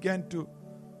this began to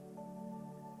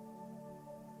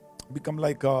become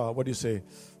like, what do you say,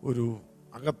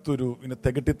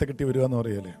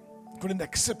 couldn't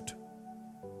accept.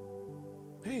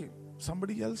 Hey,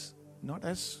 somebody else, not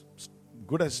as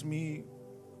good as me,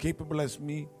 capable as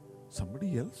me,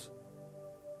 somebody else.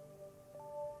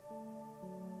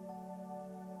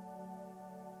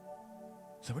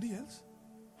 Somebody else?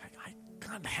 I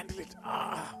can't handle it.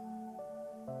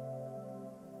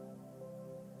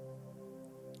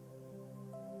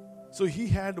 So he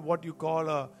had what you call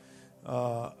a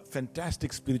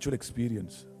fantastic spiritual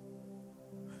experience.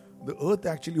 The earth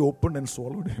actually opened and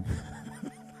swallowed him.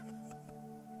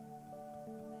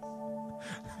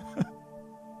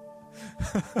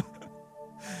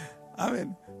 I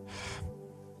mean,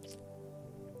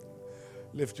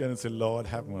 lift your hand and say, Lord,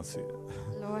 have mercy.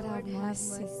 Lord, have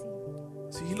mercy.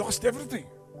 See, he lost everything.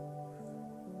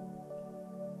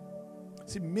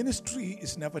 See, ministry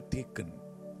is never taken.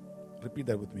 Repeat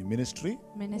that with me. Ministry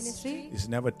is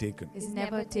never taken. Is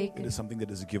never taken. It is something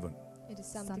that is given. It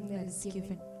is something that is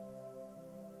given.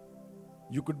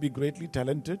 You could be greatly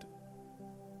talented.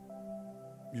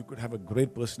 You could have a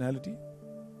great personality.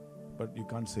 But you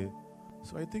can't say,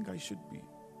 so I think I should be.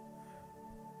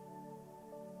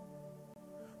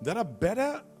 There are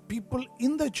better people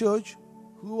in the church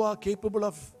who are capable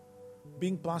of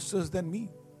being pastors than me.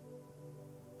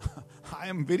 I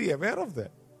am very aware of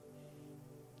that.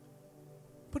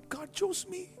 But God chose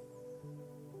me.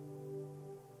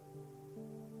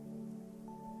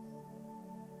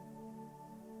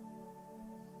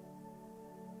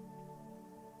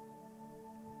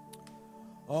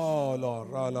 Oh Lord,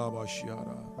 Ralaba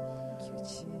Shiara. Thank you,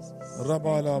 Jesus.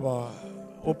 Rabalaba.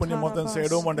 Open your mouth and say, I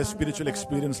don't want a spiritual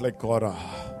experience like Korah.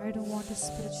 I don't want a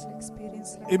spiritual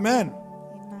experience like Amen.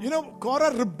 Amen. You know,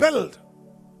 Korah rebelled.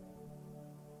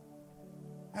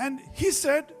 And he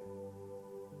said,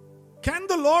 can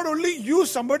the Lord only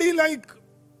use somebody like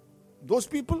those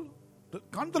people?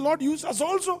 Can't the Lord use us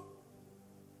also?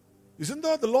 Isn't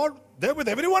the Lord there with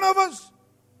every one of us?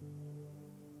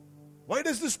 Why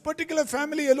does this particular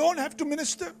family alone have to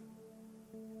minister?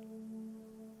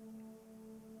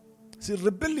 See,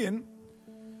 rebellion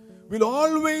will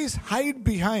always hide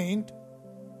behind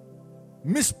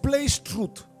misplaced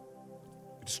truth.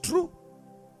 It's true.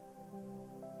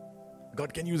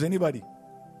 God can use anybody.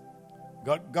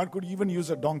 God could even use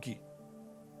a donkey.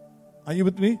 Are you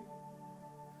with me?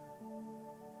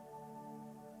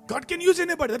 God can use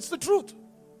anybody. That's the truth.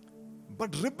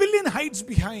 But rebellion hides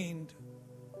behind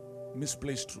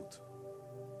misplaced truth.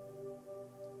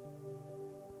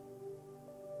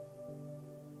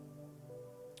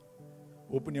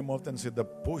 Open your mouth and say, the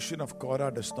portion of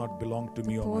Korah does not belong to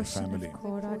me or my family.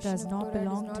 Korah does not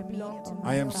belong to me.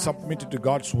 I am submitted to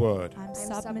God's word. I'm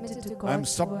submitted to God's I am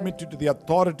submitted to the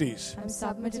authorities I'm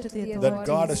submitted to the that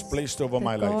God has placed over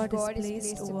my life. God is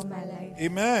placed over my life.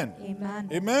 Amen. Amen.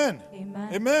 Amen. Amen.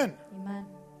 Amen. Amen.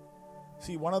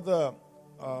 See, one of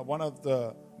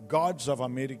the gods of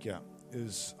America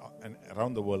is, and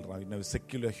around the world right now, is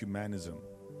secular humanism,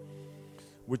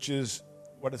 which is,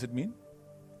 what does it mean?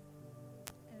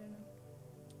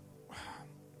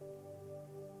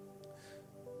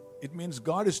 It means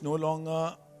God is no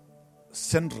longer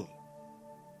central.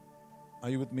 Are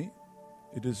you with me?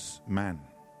 It is man.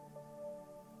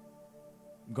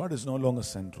 God is no longer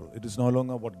central. It is no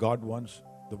longer what God wants,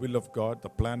 the will of God, the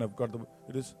plan of God.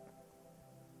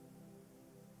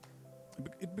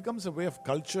 It becomes a way of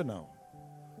culture now.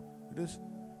 It is,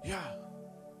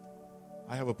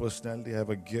 I have a personality, I have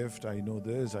a gift, I know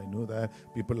this, I know that,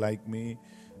 people like me,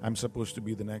 I'm supposed to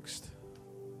be the next.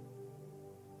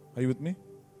 Are you with me?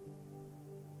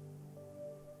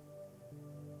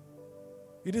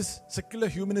 It is secular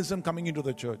humanism coming into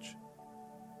the church.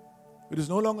 It is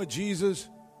no longer Jesus,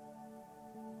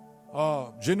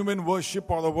 genuine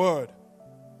worship or the word.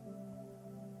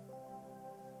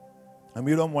 And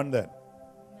we don't want that.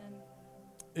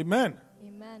 Amen.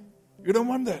 Amen. You don't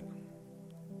want that.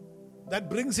 That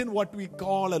brings in what we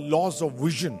call a loss of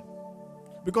vision.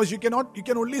 Because you can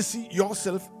only see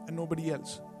yourself and nobody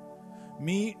else.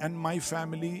 Me and my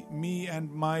family, me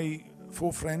and my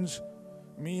 4 friends,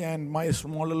 me and my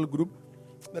small little group.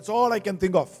 That's all I can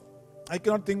think of. I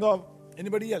cannot think of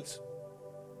anybody else.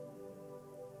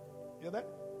 Hear that?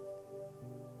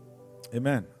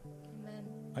 Amen. Amen.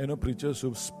 I know preachers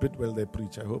who spit while they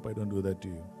preach. I hope I don't do that to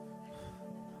you.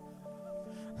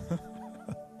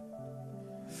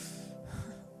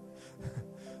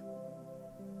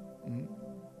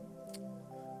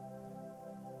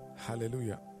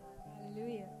 Hallelujah.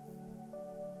 Hallelujah.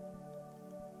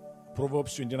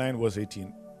 Proverbs 29 verse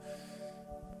 18.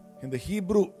 In the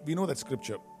Hebrew, we know that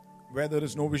scripture. Where there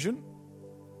is no vision,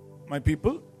 my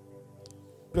people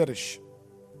perish.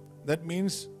 That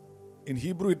means, in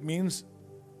Hebrew it means,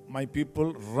 my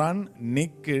people run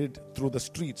naked through the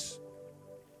streets.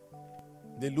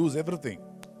 They lose everything.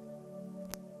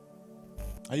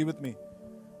 Are you with me?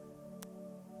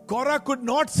 Korah could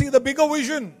not see the bigger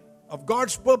vision of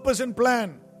God's purpose and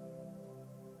plan.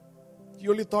 He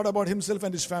only thought about himself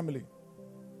and his family.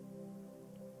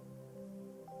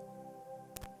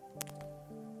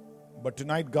 But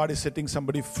tonight God is setting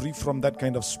somebody free from that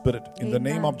kind of spirit. In the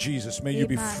name of Jesus, may you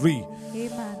be free.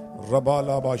 Amen.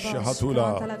 Rabalaba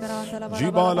shahatula.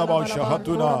 Jibalaba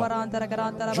shahatuna.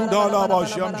 Judalaba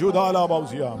sham judalaba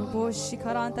ziyam.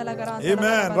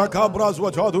 Amen. Rakabras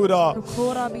wachadura.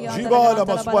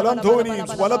 Jibalaba swalantoni.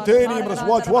 Swalapteni.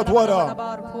 Raswachwatwara.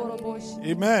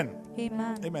 Amen.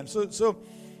 Amen. Amen. So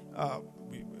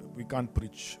we can't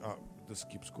preach. This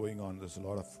keeps going on. There's a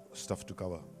lot of stuff to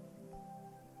cover.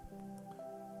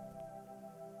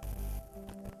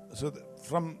 So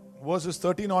from verses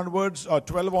 13 onwards, or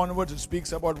 12 onwards, it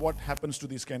speaks about what happens to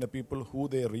these kind of people, who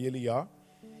they really are.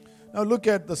 Now look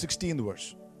at the 16th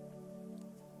verse.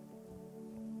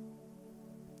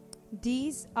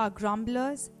 These are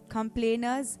grumblers,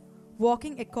 complainers,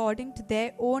 walking according to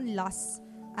their own lusts.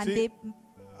 And See,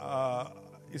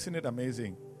 isn't it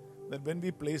amazing that when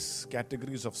we place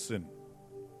categories of sin,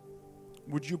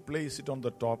 would you place it on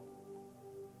the top?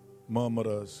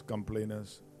 Murmurers,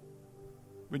 complainers.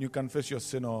 When you confess your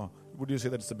sin, or would you say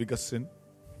that it's the biggest sin?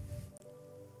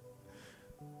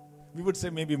 We would say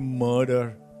maybe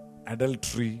murder,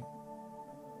 adultery,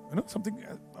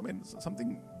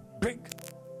 something big.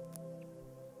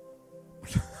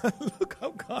 Look how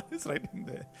God is writing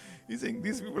there. He's saying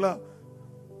these people are,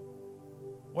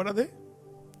 what are they?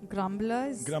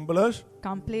 Grumblers,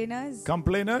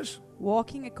 complainers,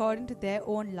 walking according to their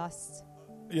own lusts.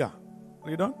 Yeah,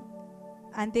 read on.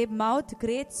 And they mouth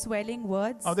great swelling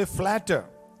words. They flatter.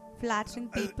 Flattering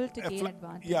people to gain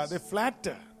advantage. Yeah, they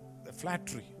flatter. The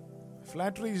flattery.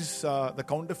 Flattery is the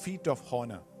counterfeit of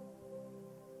honor.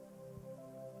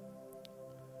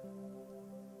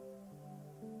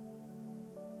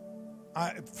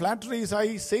 Flattery is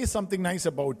I say something nice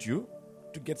about you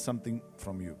to get something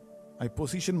from you. I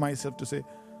position myself to say,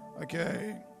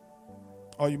 okay.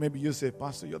 Or maybe you say,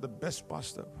 Pastor, you're the best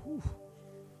pastor. Whew.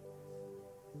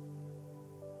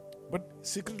 But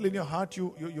secretly in your heart,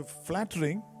 you're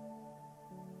flattering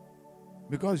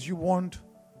because you want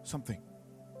something.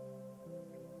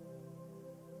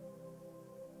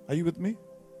 Are you with me?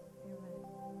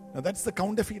 Now that's the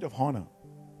counterfeit of honor.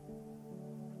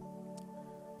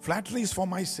 Flattery is for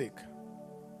my sake.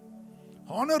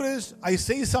 Honor is I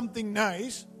say something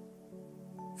nice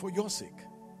for your sake.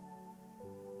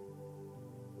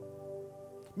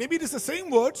 Maybe it is the same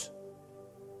words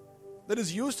that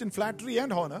is used in flattery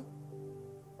and honor,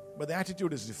 but the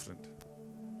attitude is different.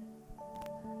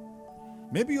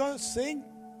 Maybe you are saying,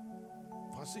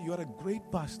 Pastor, you are a great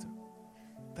pastor.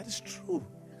 That is true.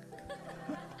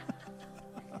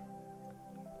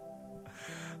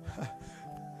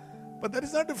 But that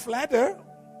is not to flatter,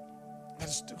 that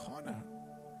is to honor.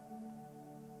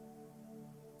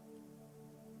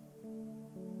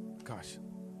 Gosh,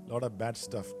 a lot of bad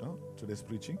stuff, no? Today's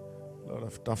preaching, a lot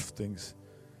of tough things.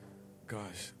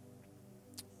 Gosh.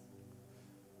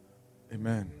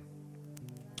 Amen.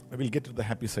 I will get to the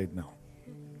happy side now.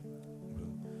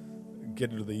 We'll get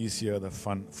into the easier, the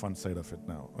fun side of it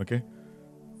now. Okay?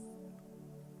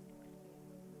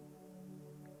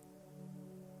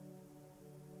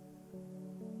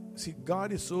 See,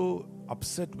 God is so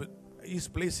upset with, He's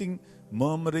placing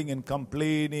murmuring and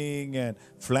complaining and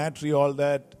flattery, all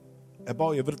that,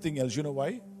 above everything else. You know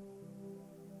why?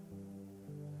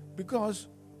 Because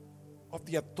of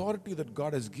the authority that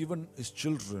God has given His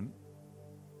children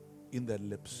in their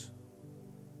lips.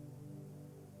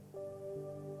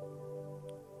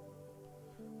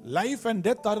 Life and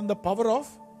death are in the power of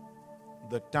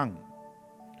the tongue.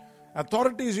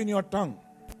 Authority is in your tongue.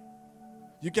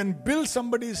 You can build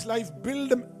somebody's life,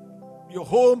 build your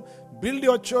home, build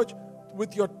your church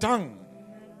with your tongue.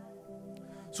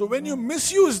 So when you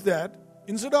misuse that,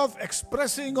 instead of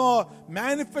expressing or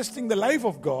manifesting the life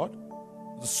of God,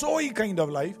 the soy kind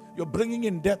of life, you're bringing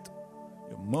in death.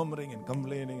 You're murmuring and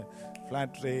complaining and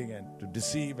flattering and to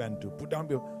deceive and to put down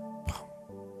people.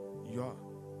 You're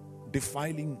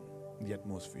defiling the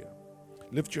atmosphere.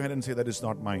 Lift your hand and say, that is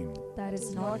not mine. That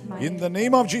is not mine. In the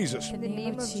name of Jesus. In the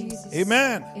name of Jesus.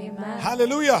 Amen. Amen.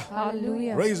 Hallelujah.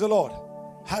 Hallelujah. Praise the Lord.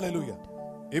 Hallelujah.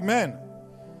 Amen.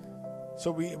 So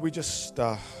we just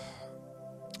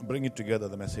bring it together,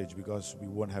 the message, because we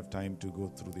won't have time to go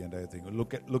through the entire thing.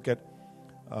 Look at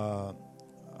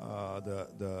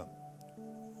the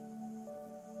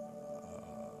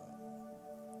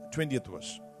 20th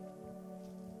verse.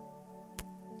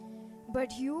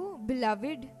 But you,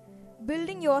 beloved,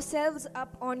 building yourselves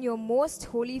up on your most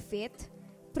holy faith,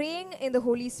 praying in the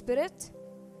Holy Spirit,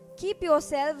 keep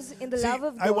yourselves in the love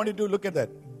of God. I want you to look at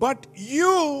that. But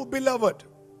you, beloved.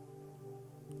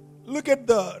 Look at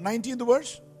the 19th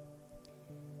verse.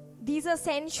 These are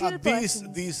sensual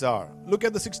persons. These are. Look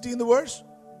at the 16th verse.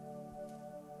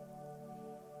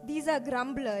 These are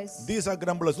grumblers. These are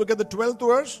grumblers. Look at the 12th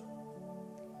verse.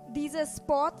 These are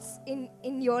spots in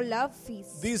your love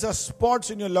feast. These are spots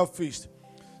in your love feast.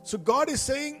 So God is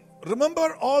saying,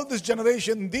 remember all this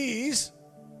generation, these.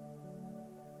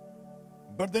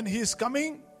 But then He is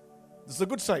coming. This is a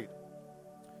good side.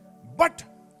 But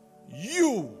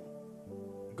you.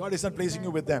 God is not placing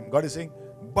you with them. God is saying,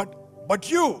 but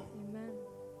you. Amen.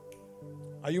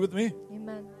 Are you with me?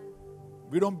 Amen.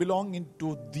 We don't belong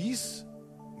into these,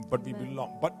 but we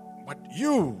belong. But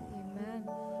you. Amen.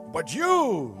 But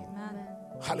you. Amen.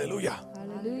 Hallelujah.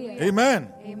 Hallelujah.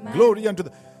 Amen. Amen. Glory unto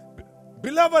the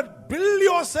beloved. Build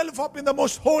yourself up in the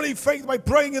most holy faith by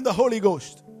praying in the Holy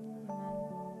Ghost.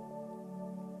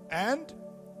 And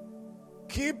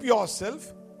keep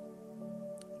yourself.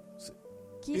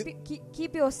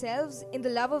 Keep yourselves in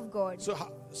the love of God. So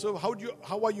how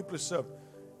are you preserved?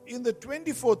 In the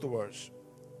 24th verse,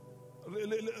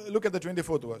 look at the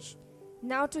 24th verse.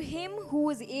 Now to Him who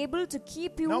is able to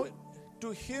keep you. Now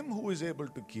to Him who is able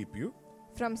to keep you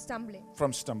from stumbling.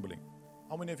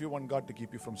 How many of you want God to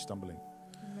keep you from stumbling?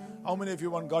 Amen. How many of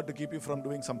you want God to keep you from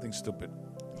doing something stupid?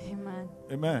 Amen.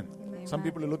 Amen. Amen. Some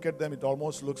people look at them, it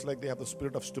almost looks like they have the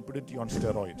spirit of stupidity on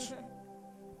steroids.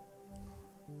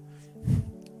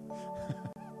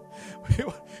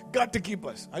 God to keep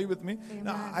us. Are you with me? Amen.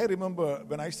 Now, I remember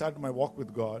when I started my walk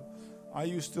with God, I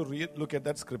used to look at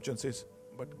that scripture and say,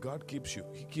 but God keeps you.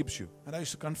 He keeps you. And I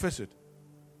used to confess it.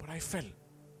 But I fell.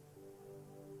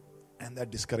 And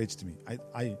that discouraged me.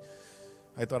 I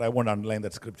thought I won't underline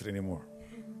that scripture anymore.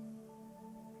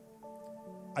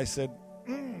 I said,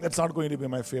 that's not going to be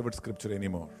my favorite scripture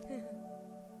anymore.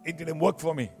 It didn't work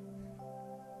for me.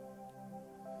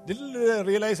 Didn't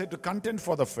realize I had to contend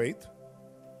for the faith.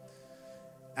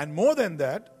 And more than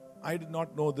that, I did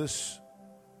not know this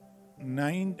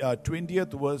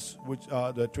 20th verse,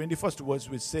 the 21st verse,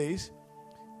 which says,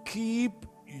 keep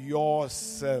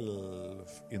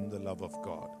yourself in the love of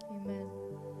God. Amen.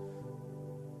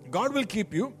 God will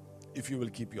keep you if you will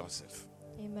keep yourself.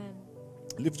 Amen.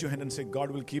 Lift your hand and say,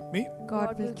 God will keep me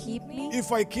God will keep me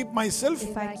if I keep myself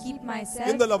if I keep myself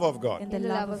in the love of God. in the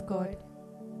love of God.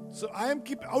 So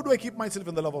how do I keep myself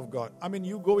in the love of God? I mean,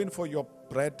 you go in for your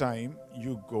prayer time,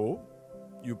 you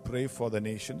pray for the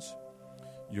nations,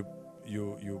 you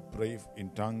pray in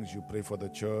tongues, you pray for the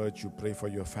church, you pray for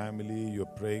your family, you're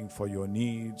praying for your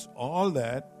needs, all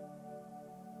that.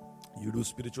 You do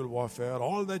spiritual warfare,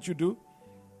 all that you do.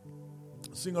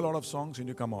 Sing a lot of songs and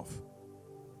you come off.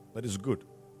 That is good.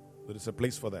 There is a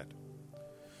place for that.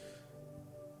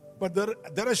 But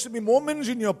there has to be moments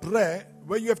in your prayer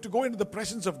where you have to go into the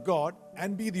presence of God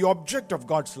and be the object of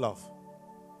God's love.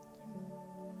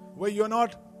 Where you're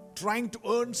not trying to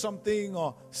earn something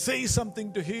or say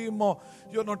something to Him, or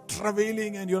you're not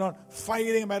travailing and you're not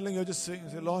fighting and battling. You're just saying,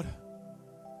 Lord,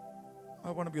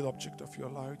 I want to be the object of your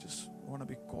love. I just want to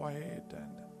be quiet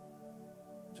and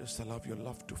just allow your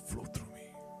love to flow through me.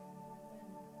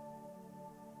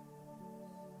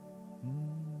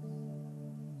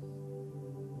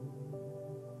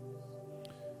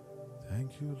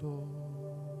 Thank you, Lord.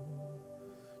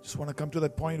 Just want to come to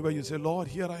that point where you say, Lord,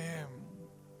 here I am.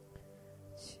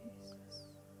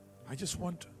 Jesus. I just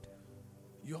want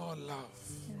your love.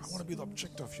 I want to be the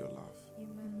object of your love.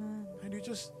 Amen. And you're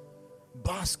just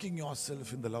basking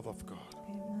yourself in the love of God.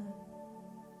 Amen.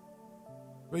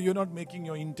 Where you're not making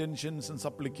your intentions and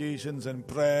supplications and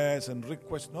prayers and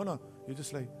requests. No. You're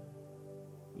just like,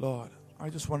 Lord, I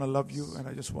just want to love you and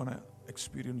I just want to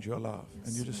experience your love. Yes,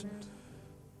 and you're just amen.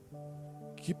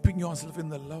 keeping yourself in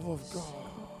the love of God.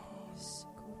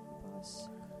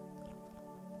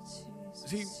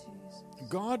 See,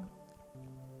 God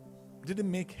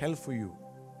didn't make hell for you.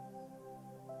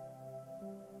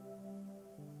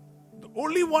 The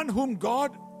only one whom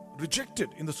God rejected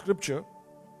in the scripture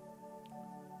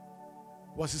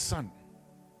was His Son.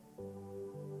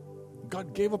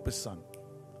 God gave up His Son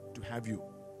to have you.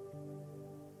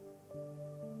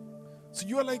 So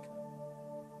you are like,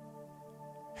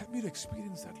 help me to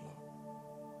experience that love.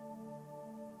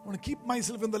 I want to keep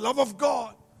myself in the love of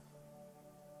God.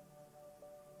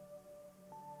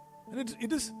 And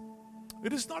it is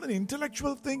not an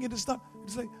intellectual thing. It is not.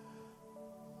 It's like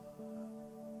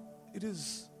it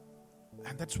is,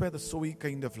 and that's where the Zoe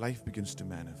kind of life begins to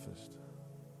manifest.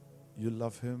 You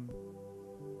love Him,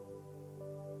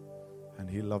 and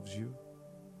He loves you.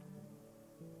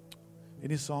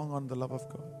 Any song on the love of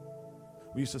God?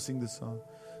 We used to sing this song.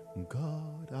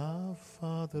 God our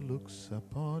Father looks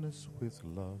upon us with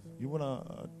love. You want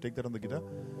to take that on the guitar?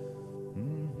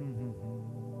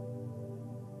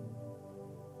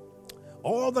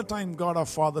 All the time God our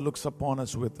Father looks upon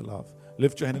us with love.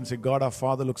 Lift your hand and say, God our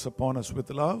Father looks upon us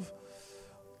with love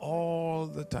all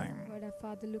the time. God our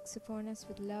Father looks upon us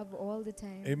with love all the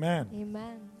time. Amen.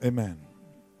 Amen. Amen.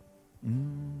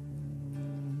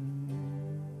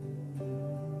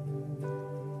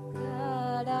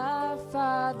 God our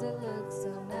Father looks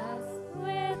on us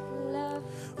with love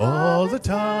All the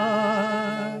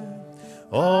time.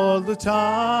 All the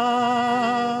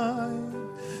time.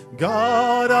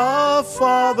 God our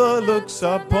Father looks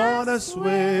upon us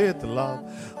with love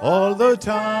all the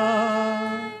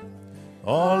time.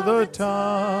 All the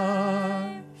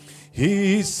time.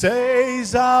 He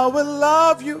says, I will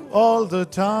love you all the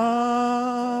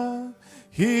time.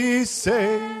 He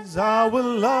says, I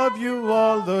will love you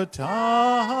all the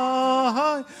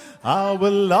time. I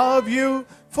will love you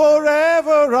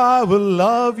forever. I will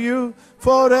love you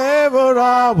forever.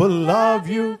 I will love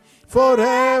you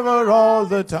forever all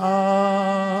the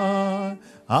time.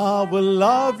 I will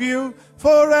love you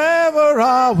forever.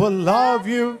 I will love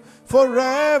you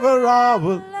forever. I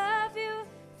will love you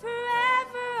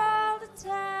forever all the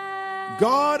time.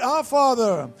 God our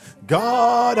Father,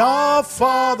 God our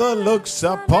Father looks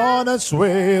upon us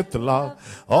with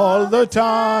love all the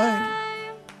time.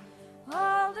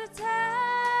 All the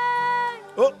time.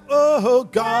 Oh, oh,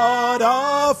 God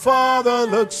our Father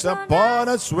looks upon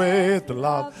us with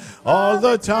love all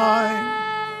the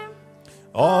time.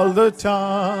 All the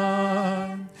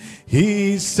time.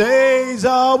 He says,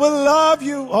 I will love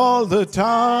you all the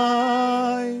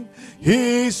time.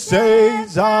 He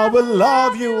says, I will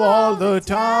love you all the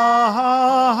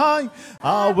time.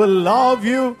 I will love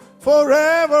you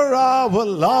forever. I will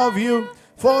love you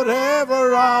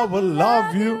forever. I will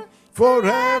love you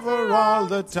forever all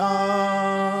the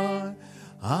time.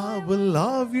 I will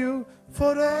love you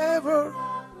forever.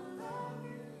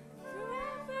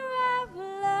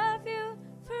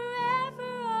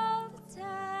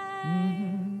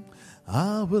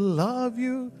 I will love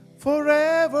you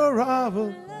forever. I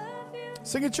will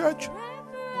sing it, church.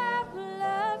 I will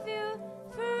love you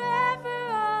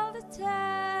forever all the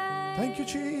time. Thank you,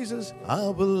 Jesus. I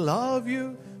will love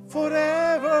you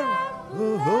forever.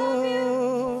 Forever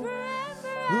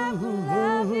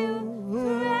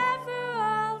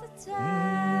all the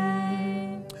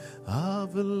time. I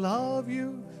will love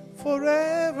you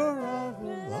forever. I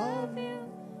will love you.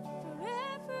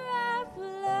 Forever I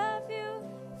will love you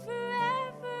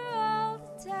forever all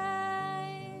the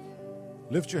time.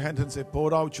 Lift your hand and say,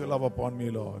 pour out your love upon me,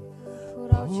 Lord.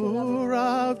 Pour out your love. Pour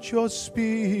out your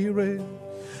spirit.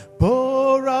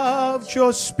 Pour out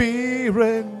your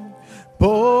spirit.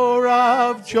 Pour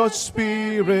out your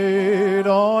spirit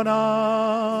on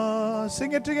us.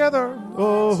 Sing it together.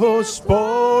 Oh,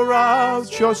 pour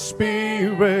out your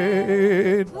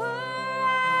spirit. Pour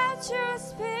out your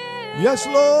spirit. Yes,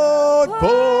 Lord,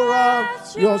 pour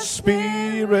out your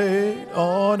spirit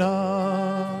on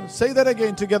us. Say that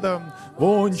again together.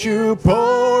 Won't you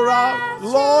pour out,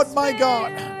 Lord my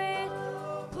God.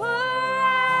 Pour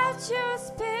out your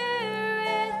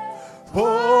spirit.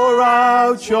 Pour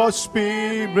out your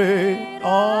spirit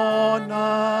on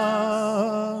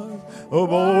us. Oh,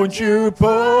 won't you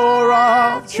pour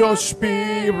out your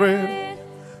spirit?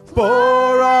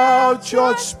 Pour out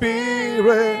your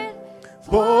spirit.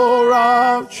 Pour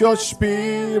out your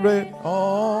spirit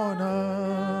on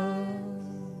us.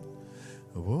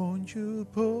 Won't you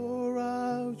pour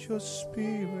out your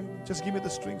spirit? Just give me the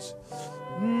strings.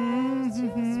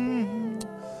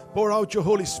 Pour out your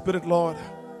Holy Spirit, Lord,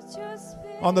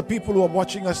 on the people who are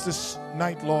watching us this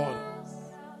night, Lord.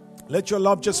 Let your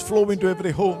love just flow into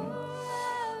every home,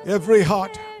 every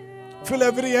heart. Fill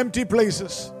every empty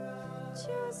places.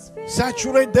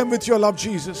 Saturate them with your love,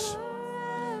 Jesus.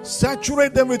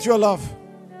 Saturate them with your love.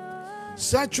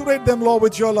 Saturate them, Lord,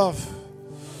 with your love.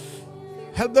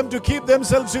 Help them to keep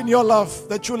themselves in your love,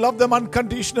 that you love them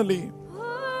unconditionally.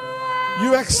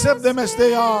 You accept them as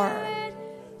they are.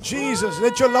 Jesus,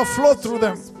 let your love flow through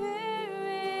them.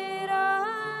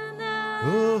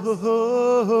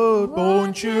 Oh,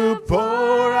 won't you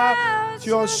pour out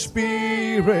your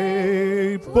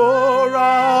spirit? Pour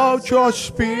out your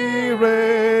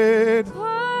spirit. Pour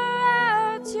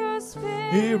out your spirit.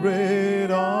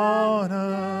 Spirit on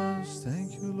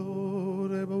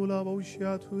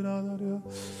I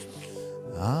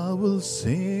will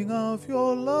sing of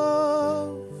your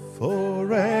love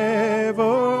forever.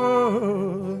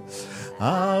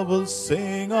 I will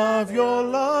sing of your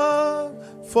love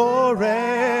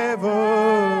forever.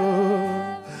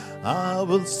 I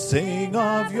will sing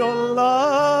of your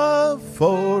love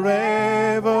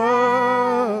forever.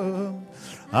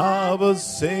 I will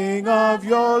sing of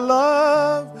your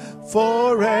love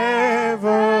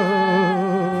forever.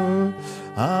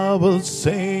 I will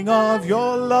sing of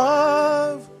your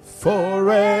love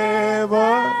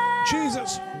forever.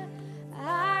 Jesus.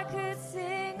 I could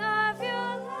sing of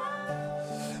your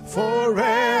love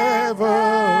forever.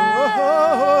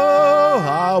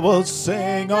 I will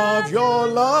sing of your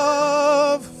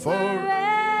love forever.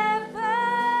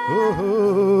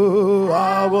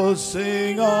 I will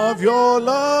sing of your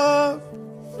love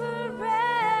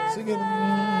forever. Sing it.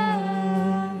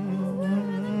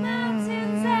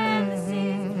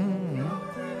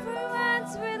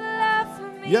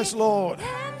 Yes, Lord.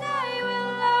 And I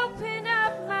will open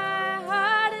up my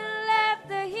heart and let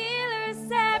the healer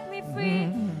set me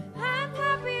free. I'm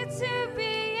happy to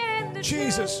be in the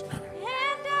Jesus. truth.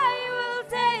 And I will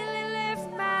daily lift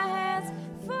my hands,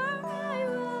 for I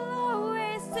will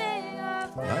always sing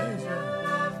of your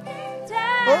love.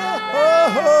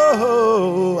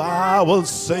 Oh, I will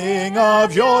sing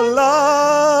of your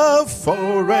love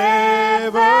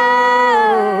forever.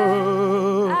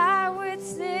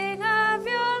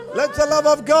 Let the love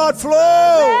of God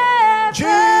flow.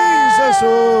 Jesus,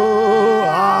 oh,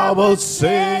 I will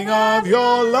sing of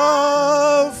your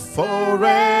love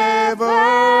forever.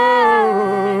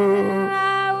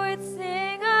 I would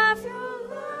sing of your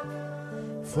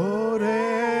love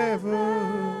forever.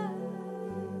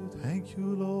 Thank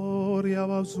you, Lord.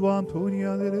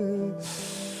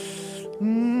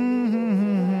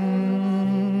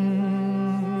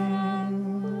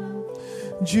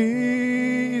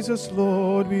 Jesus,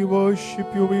 Lord, we worship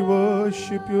you,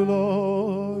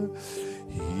 Lord.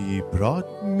 He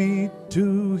brought me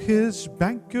to his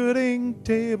banqueting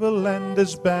table, and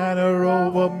his banner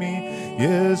over me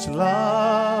is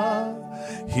love.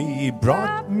 He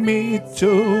brought me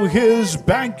to his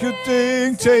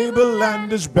banqueting table,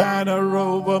 and his banner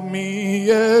over me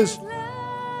is love.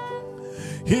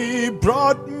 He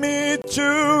brought me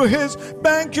to his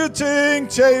banqueting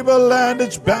table, and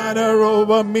its banner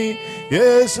over me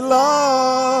is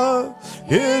love.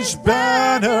 His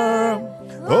banner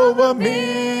over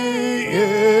me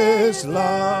is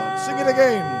love. Sing it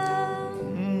again.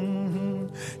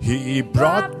 He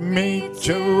brought me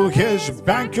to his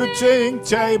banqueting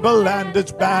table, and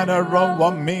its banner over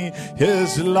me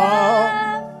is love.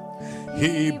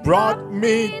 He brought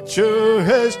me to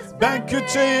his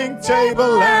banqueting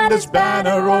table, and his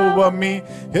banner over me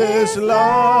is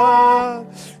love.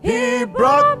 He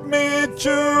brought me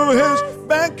to his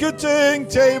banqueting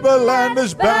table, and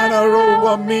his banner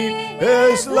over me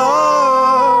is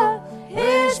love.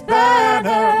 His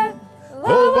banner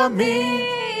over me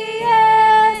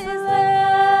is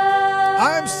love.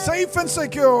 I'm safe and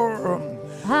secure.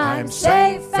 I'm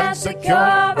safe and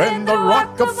secure in the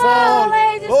rock of all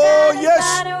ages. Oh, yes.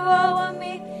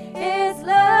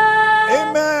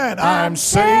 Amen. I'm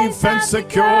safe and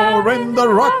secure in the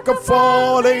rock of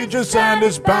all ages, and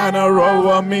his banner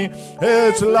over me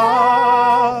is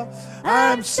love.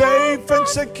 I'm safe and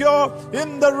secure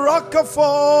in the rock of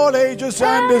all ages,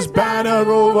 and his banner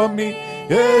over me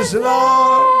is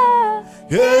love.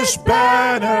 His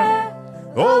banner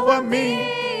over me.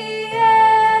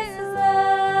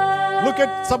 Look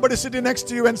at somebody sitting next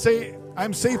to you and say,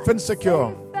 I'm safe and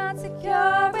secure. I'm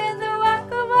secure in the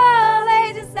rock of all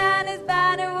ages, and his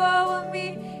banner over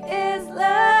me is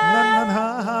love.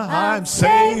 I'm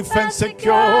safe and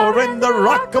secure in the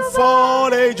rock of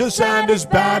all ages, and his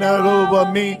banner over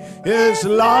me is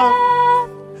love.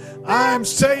 I'm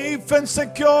safe and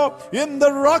secure in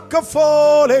the rock of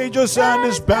all ages, and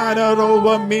his banner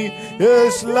over me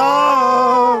is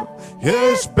love.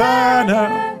 His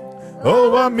banner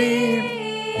over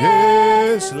me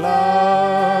is love.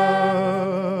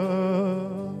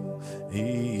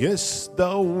 He is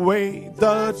the way,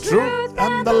 the truth,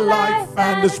 and the life,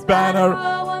 and his banner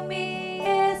over me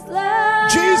is love.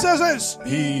 Jesus is.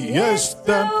 He is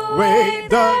the way,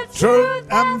 the truth,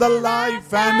 and the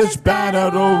life, and his banner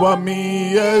over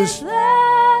me is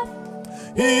love.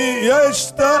 He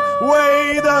is the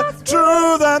way, the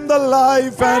truth, and the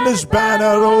life, and his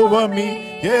banner over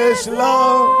me is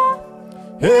love.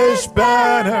 His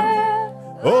banner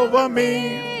over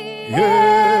me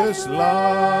is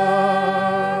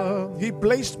love. He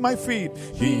placed my feet.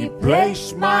 He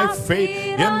placed my feet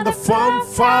in the firm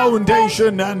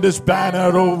foundation, and His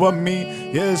banner over me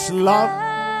is love.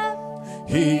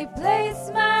 He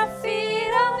placed my feet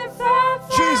on the firm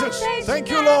Jesus, foundation, thank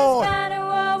you, and Lord. His banner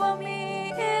over me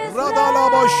is love.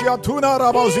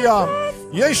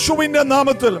 യേശുവിന്റെ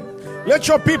നാമത്തിൽ, let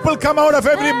your people come out of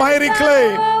every miry clay.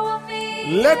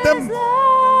 Let them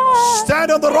stand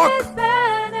on the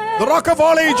rock of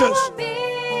all ages.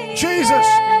 Jesus.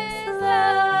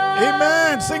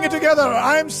 Amen. Sing it together.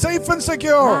 I am safe and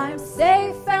secure. I'm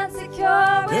safe and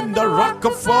secure In the rock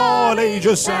of all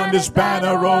ages, and His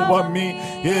banner over me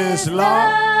is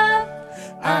love.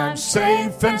 I'm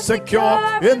safe and secure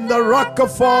in the rock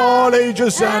of all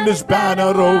ages, and His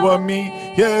banner over me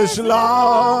is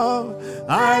love.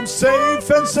 I'm safe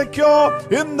and secure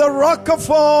in the rock of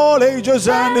all ages,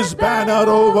 and His banner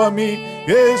over me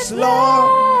is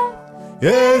love.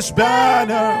 His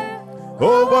banner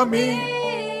over me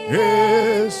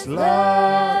is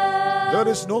love. There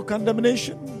is no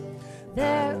condemnation.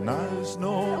 There is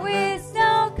no is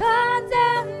no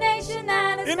condemnation,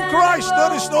 and His in banner Christ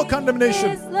there is no over me condemnation.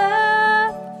 is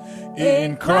love.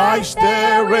 In Christ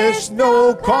there is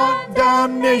no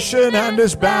condemnation, and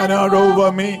His banner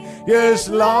over me is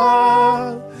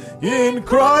love. In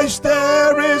Christ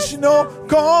there is no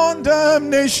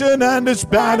condemnation, and His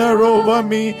banner over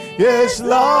me is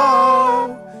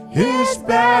love. His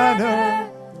banner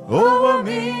over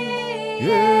me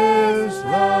is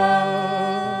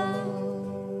love.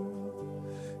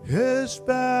 His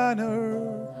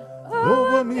banner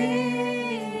over me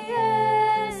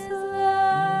is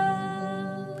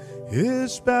love.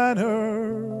 His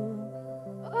banner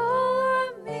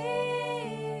Over me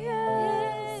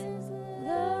is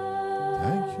love.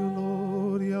 Thank you,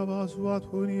 Lord.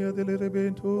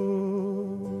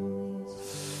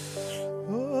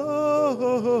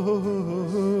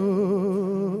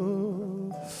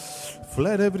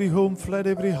 Flood every home, flood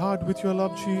every heart with your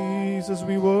love, Jesus.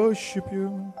 We worship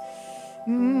you.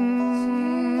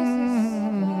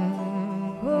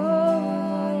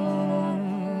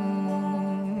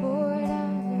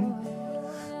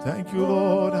 Thank you,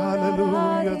 Lord.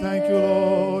 Hallelujah. Thank you,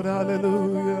 Lord.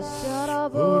 Hallelujah.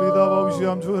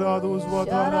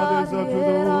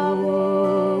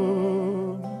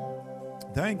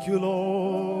 Thank you,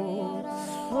 Lord.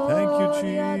 Thank you,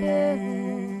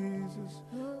 Jesus.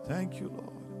 Thank you,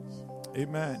 Lord.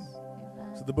 Amen.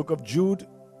 So the book of Jude,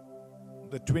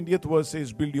 the 20th verse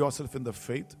says, build yourself in the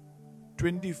faith.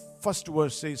 21st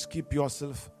verse says, keep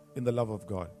yourself in the love of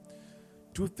God.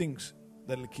 Two things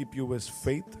that will keep you is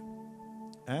faith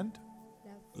and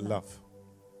love.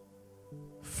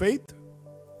 Faith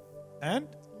and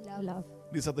Love.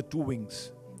 these are the two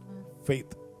wings.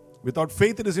 Faith. Without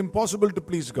faith, it is impossible to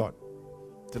please God.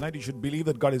 Tonight, you should believe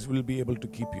that God will be able to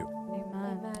keep you.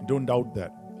 Amen. Don't doubt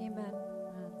that. Amen.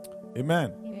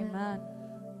 Amen. Amen.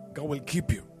 God will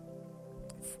keep you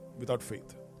without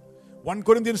faith. 1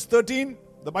 Corinthians 13,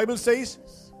 the Bible says,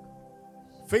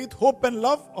 faith, hope, and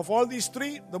love. Of all these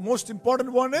three, the most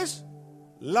important one is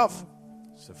love.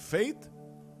 So faith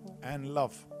and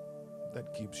love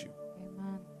that keeps you.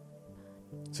 Amen.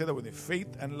 Say that with me.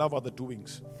 Faith and love are the two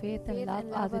wings. Faith and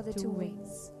love are the two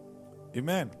wings.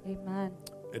 Amen. Amen.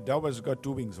 A dove has got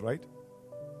two wings, right?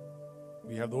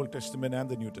 We have the Old Testament and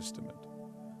the New Testament.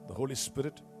 The Holy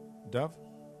Spirit, dove,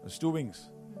 has two wings.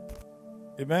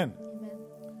 Amen. Amen.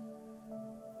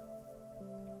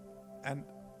 And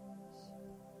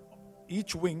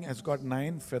each wing has got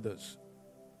 9 feathers.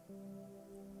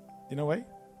 You know why?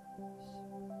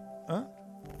 Huh?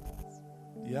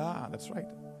 Yeah, that's right.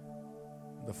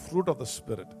 The fruit of the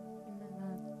Spirit.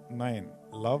 9.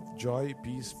 Love, joy,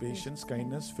 peace, patience,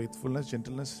 kindness, faithfulness,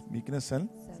 gentleness, meekness, and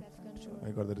Self-control.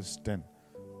 my God, that is 10.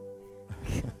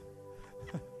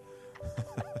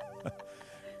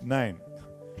 9.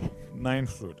 9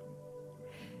 fruit.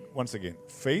 Once again,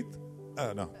 faith,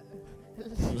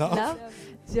 love,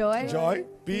 joy,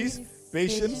 peace,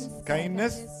 patience,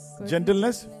 kindness,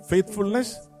 gentleness,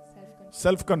 faithfulness,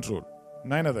 self-control.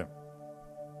 9 of them.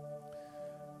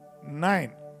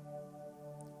 9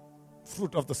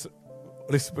 fruit of the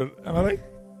Holy Spirit. Am I right?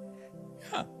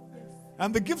 Yeah.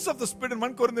 And the gifts of the Spirit in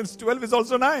 1 Corinthians 12 is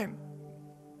also 9.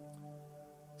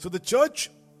 So the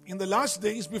church in the last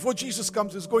days before Jesus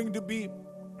comes is going to be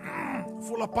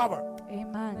full of power.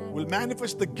 Amen. Will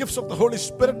manifest the gifts of the Holy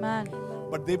Spirit, Amen.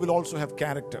 but they will also have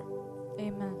character.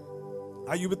 Amen.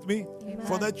 Are you with me? Amen.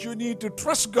 For that you need to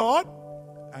trust God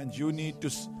and you need to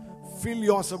fill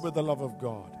yourself with the love of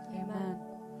God. Amen.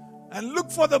 And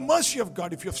look for the mercy of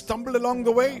God. If you have stumbled along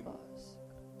the way,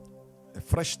 a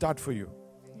fresh start for you.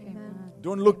 Amen.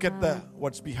 Don't look at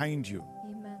what's behind you.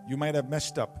 Amen. You might have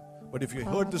messed up. But if you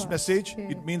heard this message,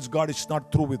 it means God is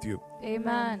not through with you.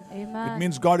 Amen. Amen. It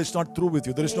means God is not through with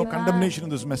you. There is no Amen. condemnation in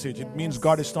this message. It means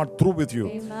God is not through with you.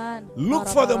 Amen. Look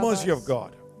for the mercy of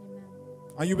God. Amen.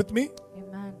 Are you with me?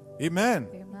 Amen. Amen.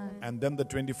 Amen. And then the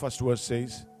 21st verse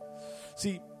says,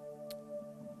 see,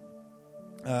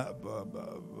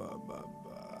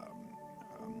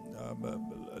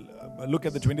 look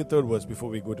at the 23rd verse before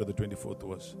we go to the 24th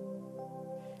verse.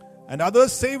 And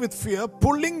others say with fear,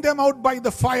 pulling them out by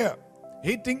the fire,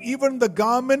 hating even the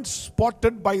garments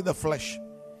spotted by the flesh.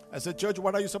 As a church,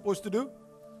 what are you supposed to do?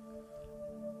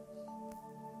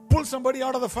 Pull somebody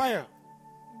out of the fire.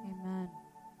 Amen.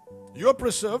 You're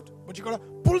preserved, but you got to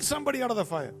pull somebody out of the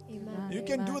fire. Amen. You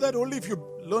can do that only if you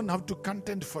learn how to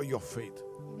contend for your faith.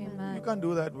 Amen. You can't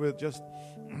do that with just,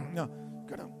 no, you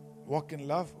got to walk in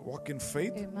love, walk in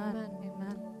faith, Amen.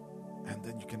 Amen. and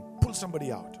then you can pull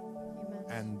somebody out.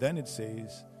 And then it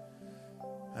says,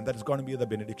 and that is going to be the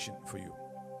benediction for you.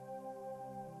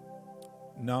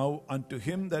 Now unto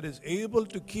him that is able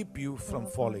to keep you from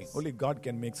falling. Only God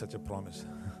can make such a promise.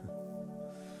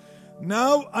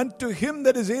 Now unto him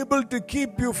that is able to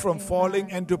keep you from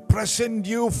falling and to present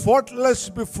you faultless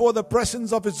before the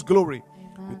presence of his glory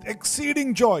with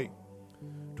exceeding joy.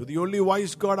 To the only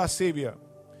wise God our Savior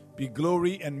be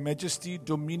glory and majesty,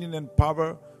 dominion and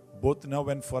power both now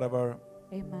and forever.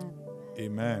 Amen.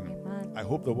 Amen. Amen. I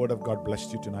hope the word of God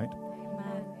blessed you tonight.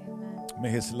 Amen. Amen. May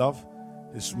his love,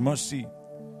 his mercy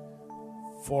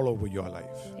fall over your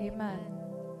life. Amen.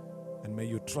 And may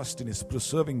you trust in his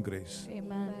preserving grace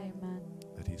Amen. Amen.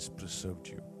 that he's preserved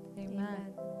you.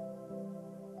 Amen.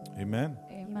 Amen.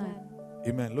 Amen.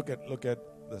 Amen. Look at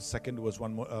the second verse,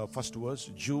 first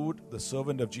verse. Jude, the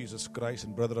servant of Jesus Christ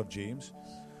and brother of James,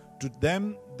 to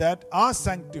them that are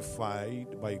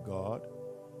sanctified by God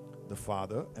the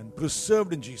Father and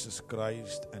preserved in Jesus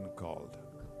Christ and called.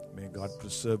 May God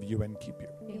preserve you and keep you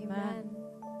Amen.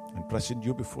 and present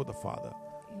you before the Father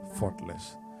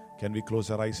faultless. Can we close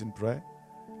our eyes in prayer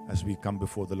as we come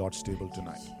before the Lord's table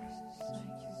tonight? Thank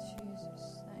you,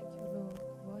 Jesus. Thank you,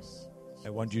 Lord. I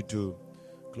want you to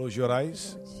close your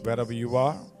eyes wherever you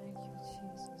are. Thank you,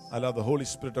 Jesus. Allow the Holy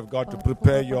Spirit of God to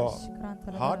prepare your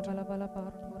heart.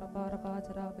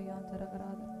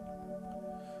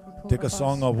 Take a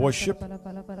song of worship.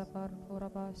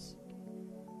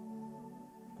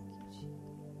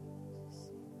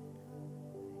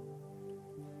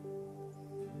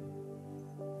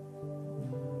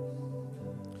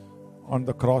 On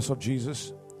the cross of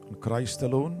Jesus, on Christ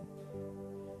alone.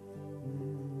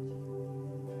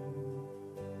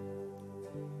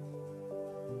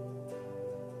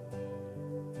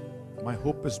 My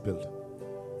hope is built.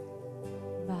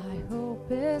 My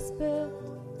hope is built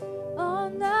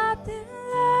on nothing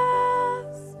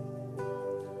less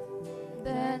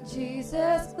than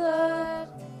Jesus' blood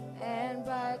and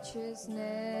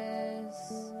righteousness.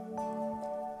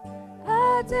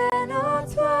 I dare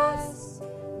not trust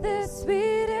the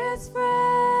sweetest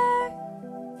friend,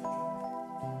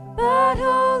 but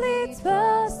wholly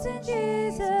trust in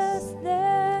Jesus'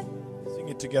 name. Sing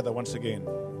it together once again.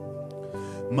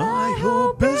 My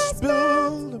hope is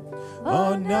built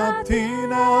on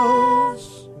nothing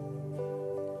else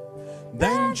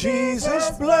than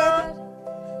Jesus' blood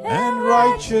and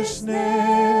righteousness.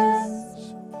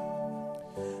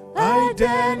 I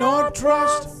dare not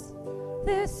trust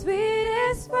the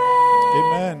sweetest friend,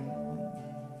 Amen,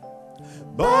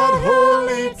 but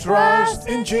wholly trust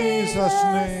in Jesus'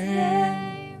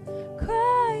 name.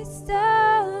 Christ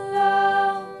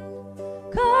alone,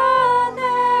 cornerstone,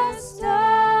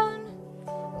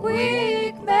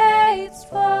 weak made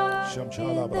strong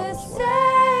in the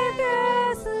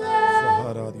Savior's love.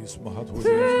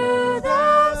 Through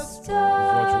the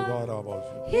storm,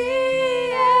 He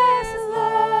is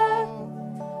Lord,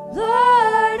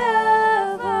 Lord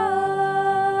of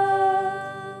all.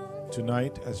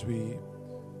 Tonight, as we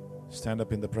stand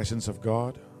up in the presence of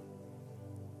God,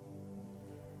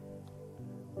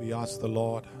 we ask the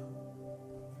Lord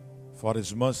for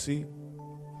His mercy.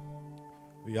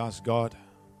 We ask God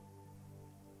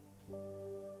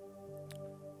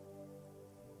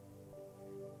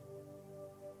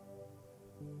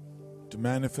to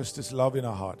manifest His love in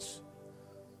our hearts,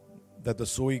 that the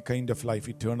Zoe kind of life,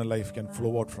 eternal life, can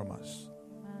flow out from us,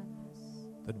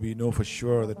 that we know for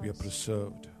sure that we are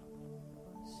preserved.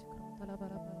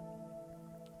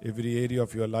 Every area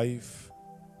of your life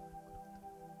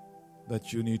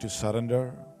that you need to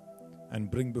surrender and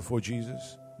bring before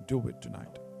Jesus, do it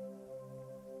tonight.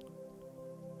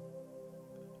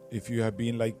 If you have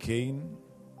been like Cain,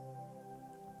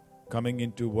 coming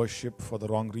into worship for the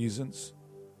wrong reasons,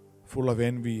 full of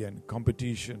envy and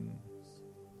competition,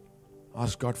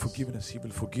 Ask God forgiveness. He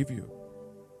will forgive you.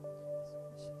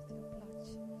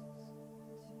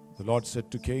 The Lord said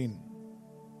to Cain,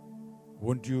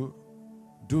 won't you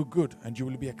do good and you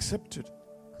will be accepted?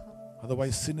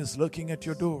 Otherwise sin is lurking at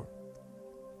your door.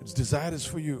 Its desire is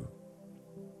for you.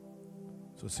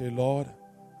 So say, Lord,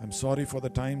 I'm sorry for the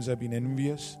times I've been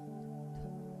envious.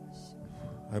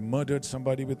 I murdered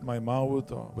somebody with my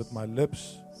mouth or with my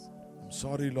lips. I'm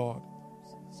sorry, Lord.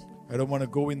 I don't want to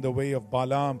go in the way of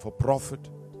Balaam for profit.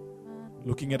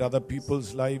 Looking at other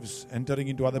people's lives, entering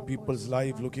into other people's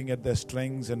lives, looking at their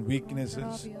strengths and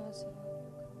weaknesses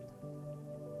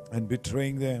and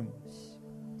betraying them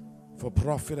for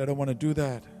profit. I don't want to do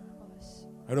that.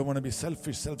 I don't want to be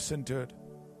selfish, self-centered.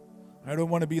 I don't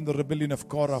want to be in the rebellion of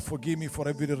Korah. Forgive me for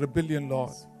every rebellion,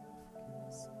 Lord.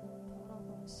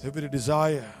 Every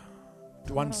desire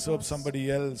to usurp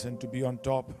somebody else and to be on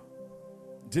top.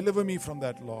 Deliver me from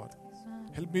that, Lord.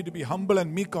 Help me to be humble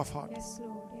and meek of heart.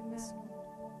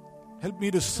 Help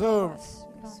me to serve.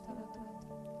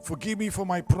 Forgive me for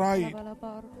my pride.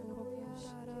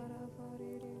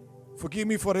 Forgive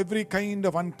me for every kind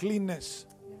of uncleanness.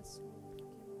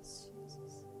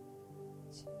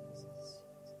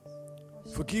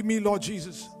 Forgive me, Lord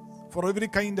Jesus, for every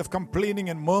kind of complaining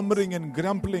and murmuring and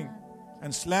grumbling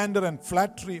and slander and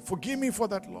flattery. Forgive me for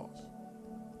that, Lord.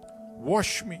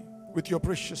 Wash me with your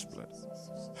precious blood.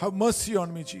 Have mercy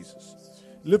on me, Jesus.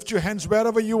 Lift your hands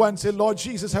wherever you are and say, Lord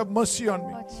Jesus, have mercy on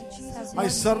me. I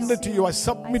surrender to you. I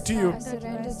submit to you.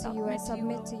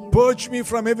 Purge me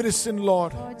from every sin,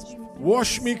 Lord.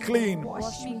 Wash me clean.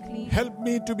 Help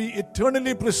me to be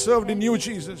eternally preserved in you,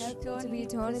 Jesus.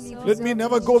 Let me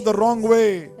never go the wrong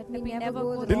way.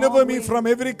 Deliver me from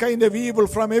every kind of evil,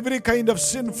 from every kind of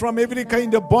sin, from every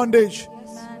kind of bondage.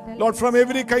 Lord, from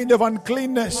every kind of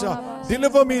uncleanness.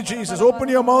 Deliver me, Jesus. Open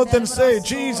your mouth and say,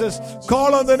 Jesus.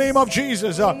 Call on the name of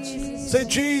Jesus. Say,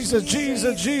 Jesus,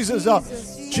 Jesus,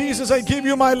 Jesus. Jesus, I give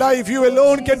you my life. You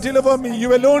alone can deliver me.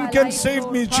 You alone can save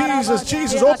me. Jesus,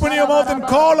 Jesus. Open your mouth and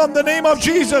call on the name of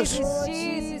Jesus.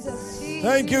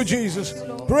 Thank you, Jesus.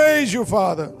 Praise you,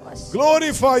 Father.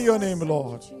 Glorify your name,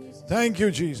 Lord. Thank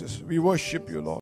you, Jesus. We worship you, Lord.